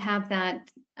administrators, if you have that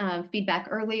feedback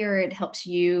earlier, it helps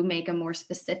you make a more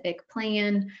specific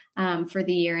plan for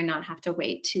the year and not have to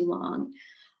wait too long.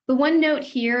 The one note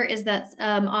here is that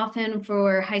often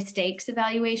for high stakes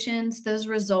evaluations, those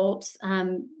results,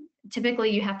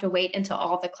 typically you have to wait until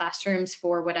all the classrooms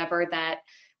for whatever that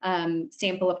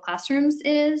sample of classrooms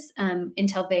is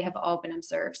until they have all been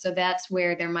observed. So that's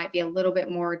where there might be a little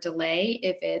bit more delay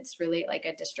if it's really like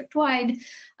a district-wide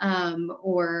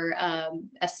or a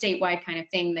statewide kind of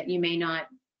thing that you may not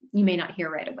hear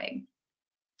right away.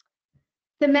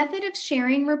 The method of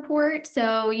sharing report,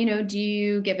 so do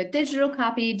you give a digital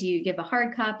copy, do you give a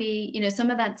hard copy? Some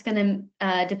of that's going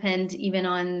to depend even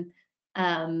on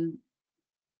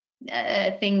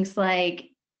things like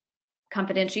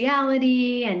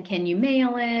confidentiality and can you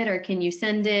mail it or can you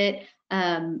send it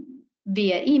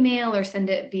via email or send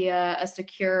it via a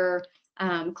secure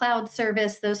cloud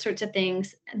service, those sorts of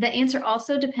things. The answer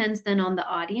also depends then on the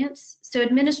audience. So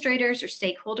administrators or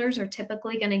stakeholders are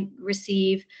typically going to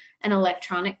receive an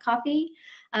electronic copy.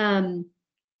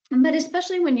 But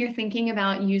especially when you're thinking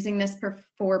about using this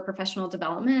for professional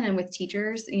development and with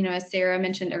teachers, as Sarah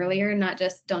mentioned earlier,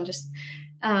 don't just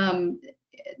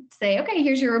say, okay,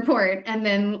 here's your report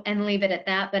and leave it at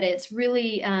that, but it's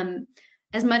really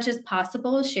as much as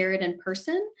possible share it in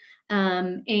person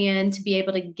and to be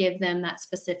able to give them that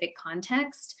specific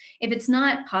context. If it's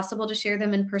not possible to share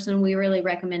them in person, we really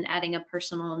recommend adding a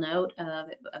personal note of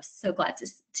so glad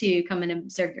to come and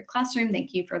observe your classroom.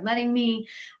 Thank you for letting me,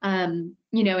 and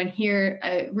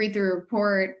here read the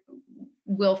report.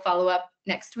 We'll follow up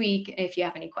next week if you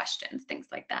have any questions, things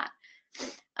like that.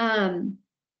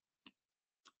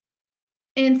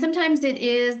 And sometimes it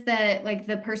is that like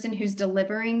the person who's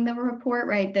delivering the report,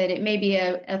 right, that it may be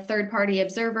a third-party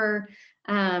observer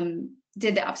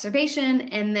did the observation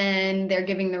and then they're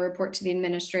giving the report to the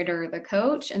administrator or the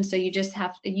coach. And so you just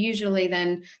have to, usually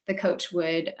then the coach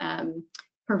would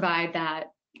provide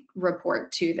that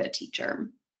report to the teacher.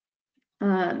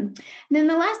 Then the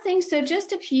last thing, so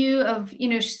just a few of,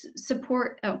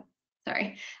 support,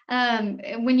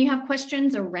 when you have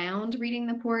questions around reading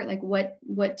the report, like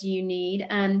what do you need?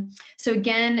 So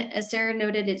again, as Sarah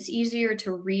noted, it's easier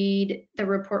to read the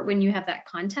report when you have that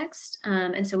context.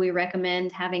 And so we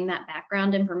recommend having that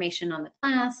background information on the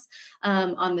class,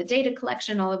 on the data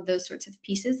collection, all of those sorts of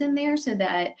pieces in there so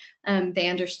that they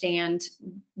understand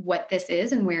what this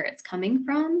is and where it's coming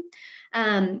from.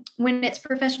 When it's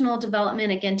professional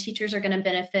development, again, teachers are going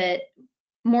to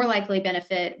more likely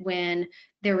benefit when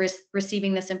they're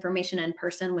receiving this information in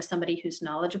person with somebody who's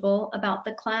knowledgeable about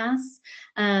the class.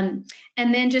 And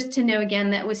then just to know again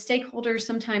that with stakeholders,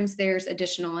 sometimes there's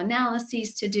additional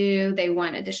analyses to do. They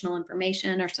want additional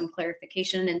information or some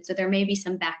clarification. And so there may be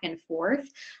some back and forth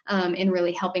in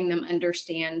really helping them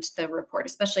understand the report,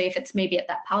 especially if it's maybe at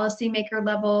that policymaker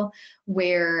level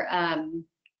where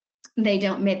they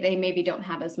maybe don't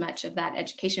have as much of that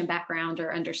education background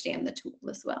or understand the tool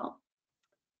as well.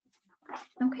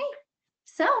 Okay,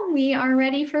 so we are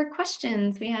ready for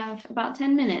questions. We have about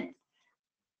 10 minutes.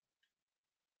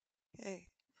 Okay,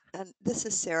 and this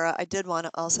is Sarah. I did want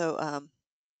to also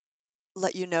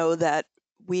let you know that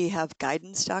we have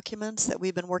guidance documents that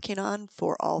we've been working on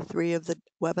for all 3 of the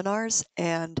webinars,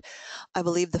 and I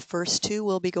believe the first 2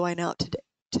 will be going out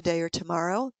today or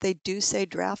tomorrow. They do say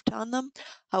draft on them.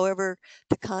 However,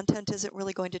 the content isn't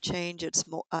really going to change. It's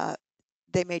more,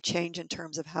 they may change in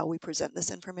terms of how we present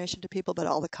this information to people, but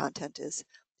all the content is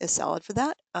solid for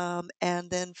that. And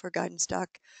then for guidance doc,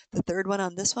 the 3rd one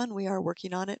on this one, we are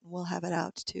working on it and we'll have it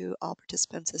out to all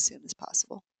participants as soon as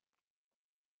possible.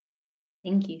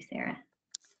 Thank you, Sarah.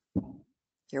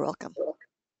 You're welcome.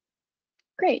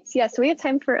 Great. Yeah, so we have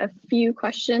time for a few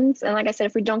questions. And like I said,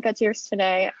 if we don't get to yours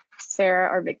today, Sarah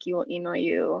or Vicky will email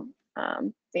you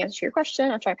the answer to your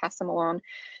question. I'll try to pass them along.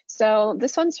 So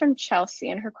this one's from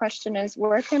Chelsea, and her question is,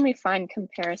 where can we find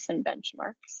comparison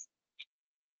benchmarks?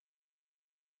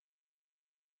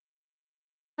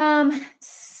 Oh,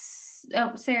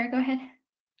 Sarah, go ahead.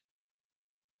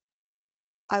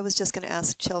 I was just going to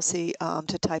ask Chelsea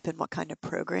to type in what kind of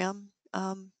program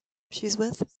she's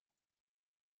with.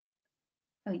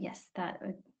 Oh, yes, that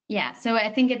would, yeah. So I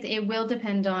think it will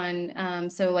depend on,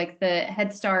 so like the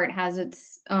Head Start has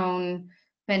its own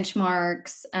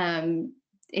benchmarks.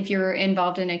 If you're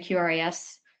involved in a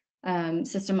QRIS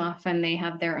system, often they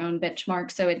have their own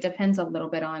benchmarks. So it depends a little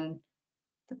bit on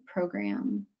the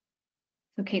program.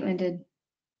 So Caitlin did.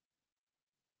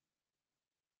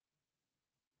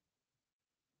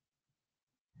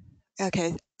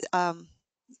 Okay.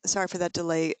 Sorry for that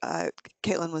delay.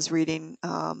 Caitlin was reading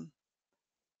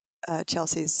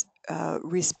Chelsea's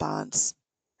response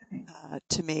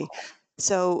to me.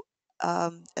 So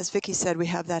as Vicki said, we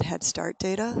have that Head Start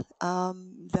data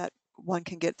that one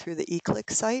can get through the eClick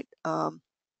site. And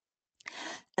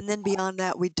then beyond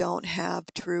that, we don't have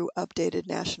true updated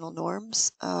national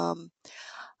norms.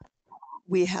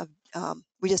 We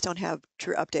just don't have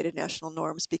true updated national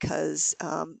norms because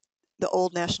the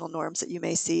old national norms that you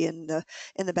may see in the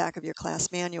back of your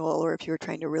class manual, or if you were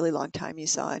trained a really long time, you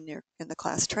saw in the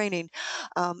class training,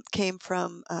 came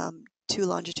from two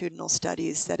longitudinal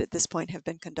studies that at this point have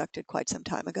been conducted quite some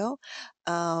time ago.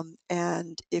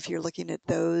 And if you're looking at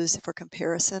those for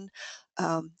comparison,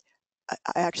 I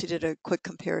actually did a quick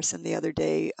comparison the other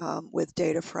day with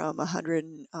data from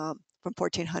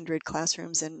 1,400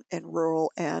 classrooms in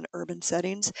rural and urban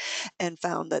settings, and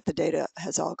found that the data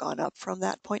has all gone up from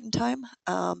that point in time.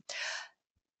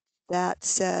 That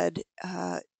said,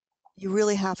 you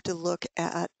really have to look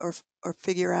at or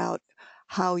figure out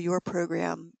how your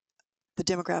program, the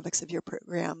demographics of your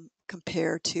program,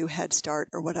 compare to Head Start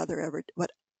or whatever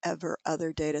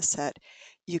other data set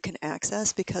you can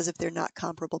access, because if they're not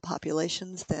comparable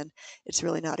populations, then it's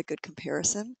really not a good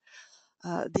comparison.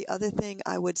 The other thing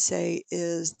I would say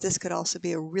is this could also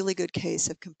be a really good case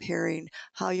of comparing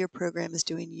how your program is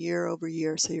doing year over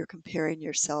year, so you're comparing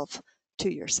yourself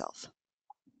to yourself.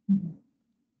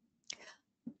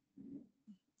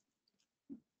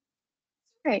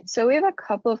 Right, so we have a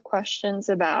couple of questions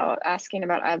asking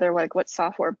about either like what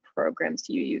software programs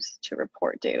do you use to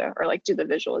report data, or like do the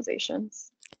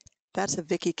visualizations? That's a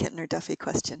Vicki Kittner Duffy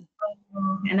question.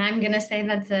 And I'm going to say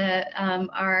that's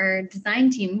our design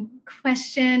team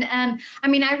question. I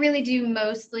mean, I really do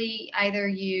mostly either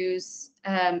use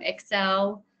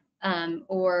Excel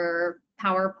or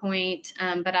PowerPoint,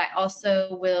 but I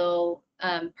also will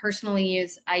personally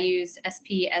use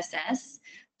SPSS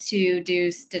to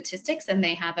do statistics, and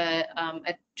they have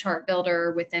a chart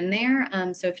builder within there.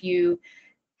 So if you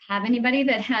have anybody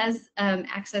that has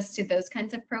access to those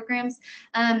kinds of programs,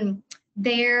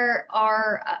 there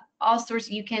are all sorts.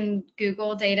 You can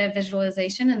Google data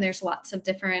visualization, and there's lots of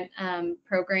different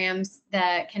programs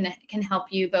that can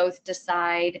help you both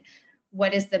decide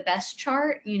what is the best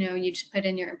chart. You know, you just put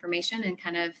in your information and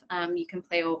kind of you can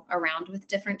play around with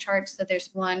different charts. So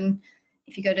there's one,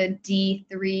 if you go to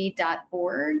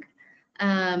d3.org,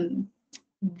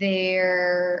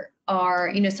 there are,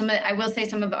 you know, I will say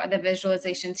some of the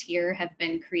visualizations here have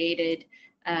been created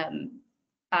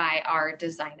by our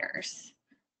designers.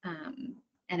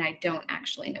 And I don't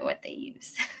actually know what they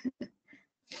use.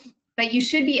 But you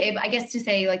should be able, I guess, to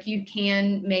say, like, you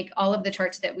can make all of the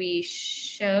charts that we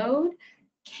showed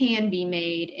can be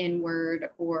made in Word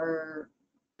or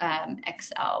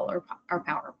Excel or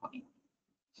PowerPoint.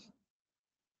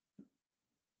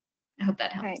 I hope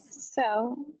that helps. Right,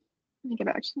 so let me get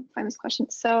back to find this question.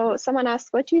 So someone asked,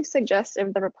 what do you suggest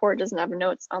if the report doesn't have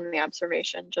notes on the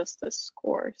observation, just the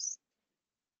scores?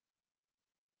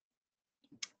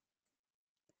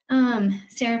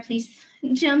 Sarah, please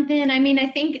jump in. I mean,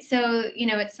 I think so, you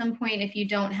know, at some point, if you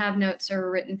don't have notes or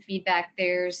written feedback,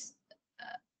 there's,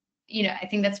 you know, I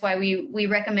think that's why we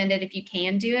recommend it if you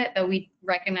can do it, but we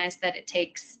recognize that it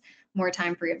takes more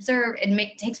time for you to observe.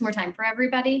 It takes more time for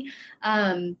everybody.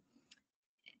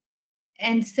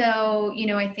 And so, you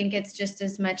know, I think it's just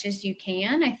as much as you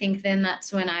can. I think then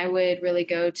that's when I would really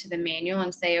go to the manual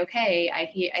and say, okay,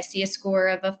 I see a score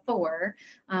of a 4.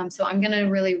 So I'm going to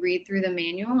really read through the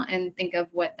manual and think of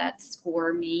what that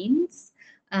score means.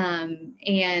 And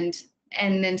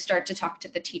then start to talk to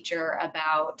the teacher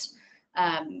about,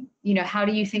 you know, how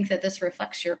do you think that this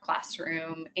reflects your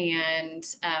classroom? And,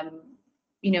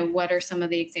 you know, what are some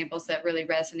of the examples that really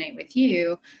resonate with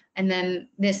you? And then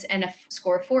a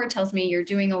score 4 tells me you're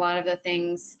doing a lot of the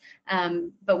things,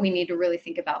 but we need to really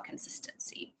think about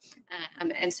consistency.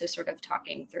 And so sort of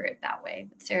talking through it that way.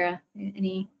 But Sarah,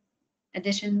 any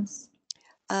additions?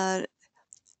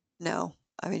 No,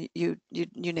 I mean, you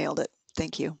nailed it.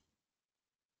 Thank you.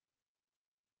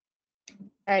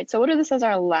 All right, so we'll do this as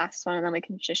our last one, and then we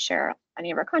can just share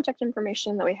any of our contact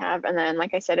information that we have. And then,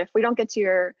 like I said, if we don't get to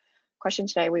your question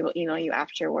today, we will email you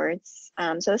afterwards.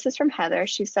 So this is from Heather.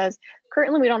 She says,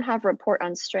 currently we don't have a report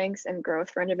on strengths and growth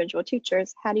for individual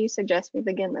teachers. How do you suggest we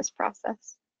begin this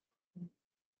process?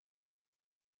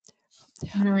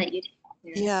 I'm gonna let you.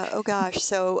 Yeah, oh gosh.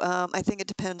 So I think it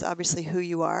depends obviously who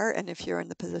you are, and if you're in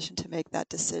the position to make that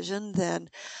decision, then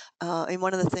and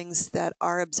one of the things that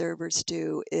our observers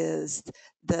do is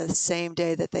the same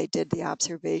day that they did the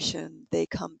observation, they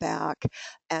come back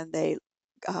and they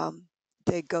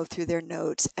go through their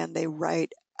notes and they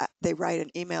write an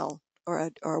email or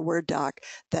a Word doc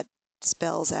that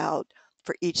spells out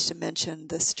for each dimension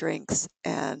the strengths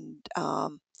and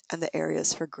the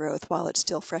areas for growth while it's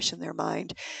still fresh in their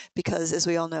mind, because as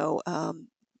we all know,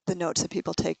 the notes that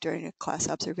people take during a class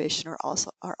observation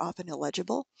are often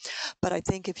illegible. But I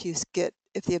think if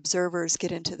the observers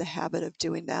get into the habit of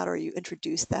doing that, or you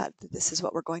introduce that this is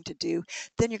what we're going to do,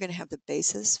 then you're going to have the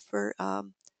basis for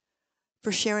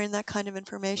sharing that kind of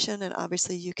information. And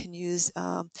obviously you can use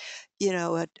a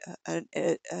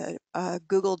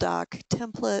Google Doc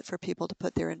template for people to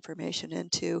put their information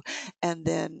into, and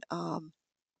then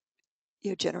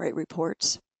generate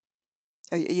reports,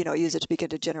 or, use it to begin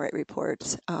to generate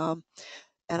reports. And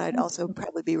I'd also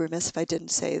probably be remiss if I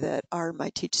didn't say that my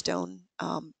Teachstone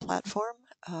platform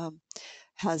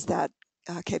has that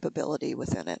capability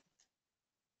within it.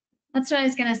 That's what I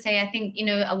was gonna say. I think,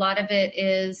 a lot of it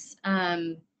is,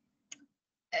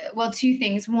 well, two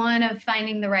things. One, of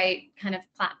finding the right kind of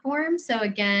platform. So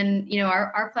again,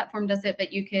 our platform does it,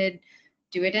 but you could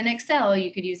do it in Excel. You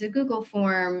could use a Google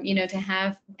form, to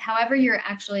have, however you're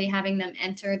actually having them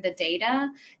enter the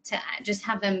data, to just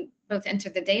have them both enter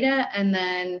the data and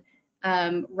then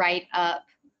write up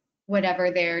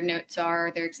whatever their notes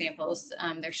are, their examples,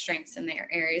 their strengths and their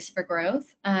areas for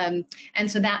growth. And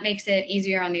so that makes it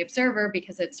easier on the observer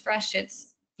because it's fresh.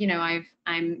 It's,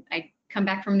 I come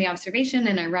back from the observation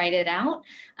and I write it out.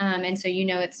 And so,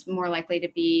 it's more likely to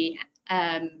be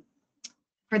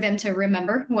for them to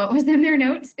remember what was in their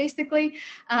notes, basically.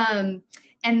 And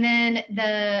then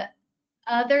the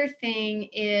other thing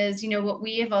is, what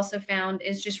we have also found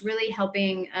is just really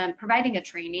helping, providing a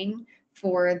training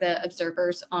for the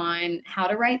observers on how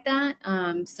to write that.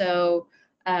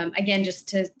 Again, just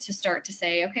to start to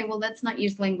say, okay, well, let's not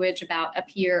use language about a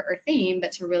peer or theme,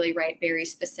 but to really write very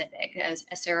specific, as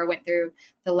Sarah went through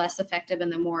the less effective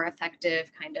and the more effective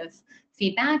kind of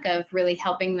feedback of really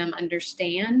helping them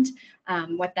understand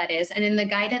what that is. And in the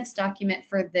guidance document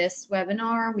for this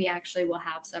webinar, we actually will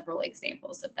have several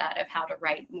examples of that, of how to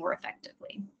write more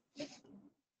effectively.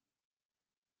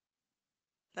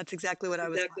 That's exactly what I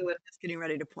was just getting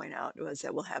ready to point out, was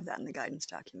that we'll have that in the guidance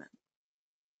document.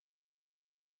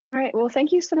 All right, well,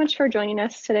 thank you so much for joining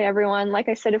us today, everyone. Like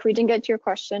I said, if we didn't get to your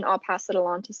question, I'll pass it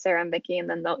along to Sarah and Vicki, and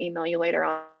then they'll email you later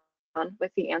on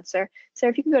with the answer.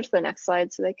 Sarah, if you can go to the next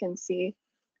slide so they can see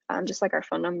just like our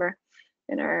phone number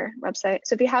in our website.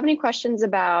 So if you have any questions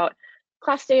about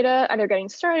class data, either getting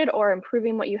started or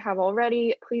improving what you have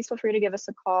already, please feel free to give us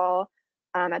a call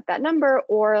at that number,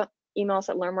 or email us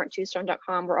at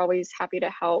learnmore@teachstone.com. We're always happy to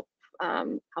help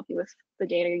you with the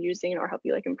data you're using, or help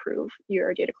you improve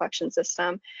your data collection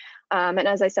system. And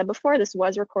as I said before, this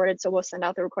was recorded, so we'll send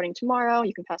out the recording tomorrow.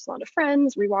 You can pass it on to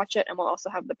friends, rewatch it, and we'll also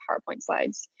have the PowerPoint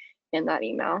slides in that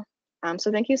email.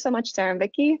 So thank you so much, Sarah and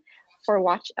Vicki,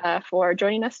 for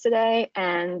joining us today.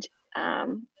 And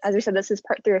as we said, this is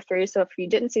part 3 of 3. So if you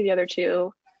didn't see the other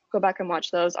 2, go back and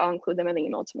watch those. I'll include them in the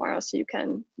email tomorrow, so you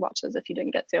can watch those if you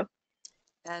didn't get to.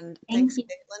 And thanks,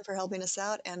 Caitlin, for helping us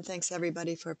out, and thanks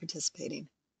everybody for participating.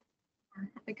 Have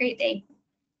a great day.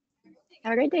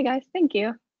 Have a great day, guys. Thank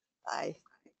you. Bye.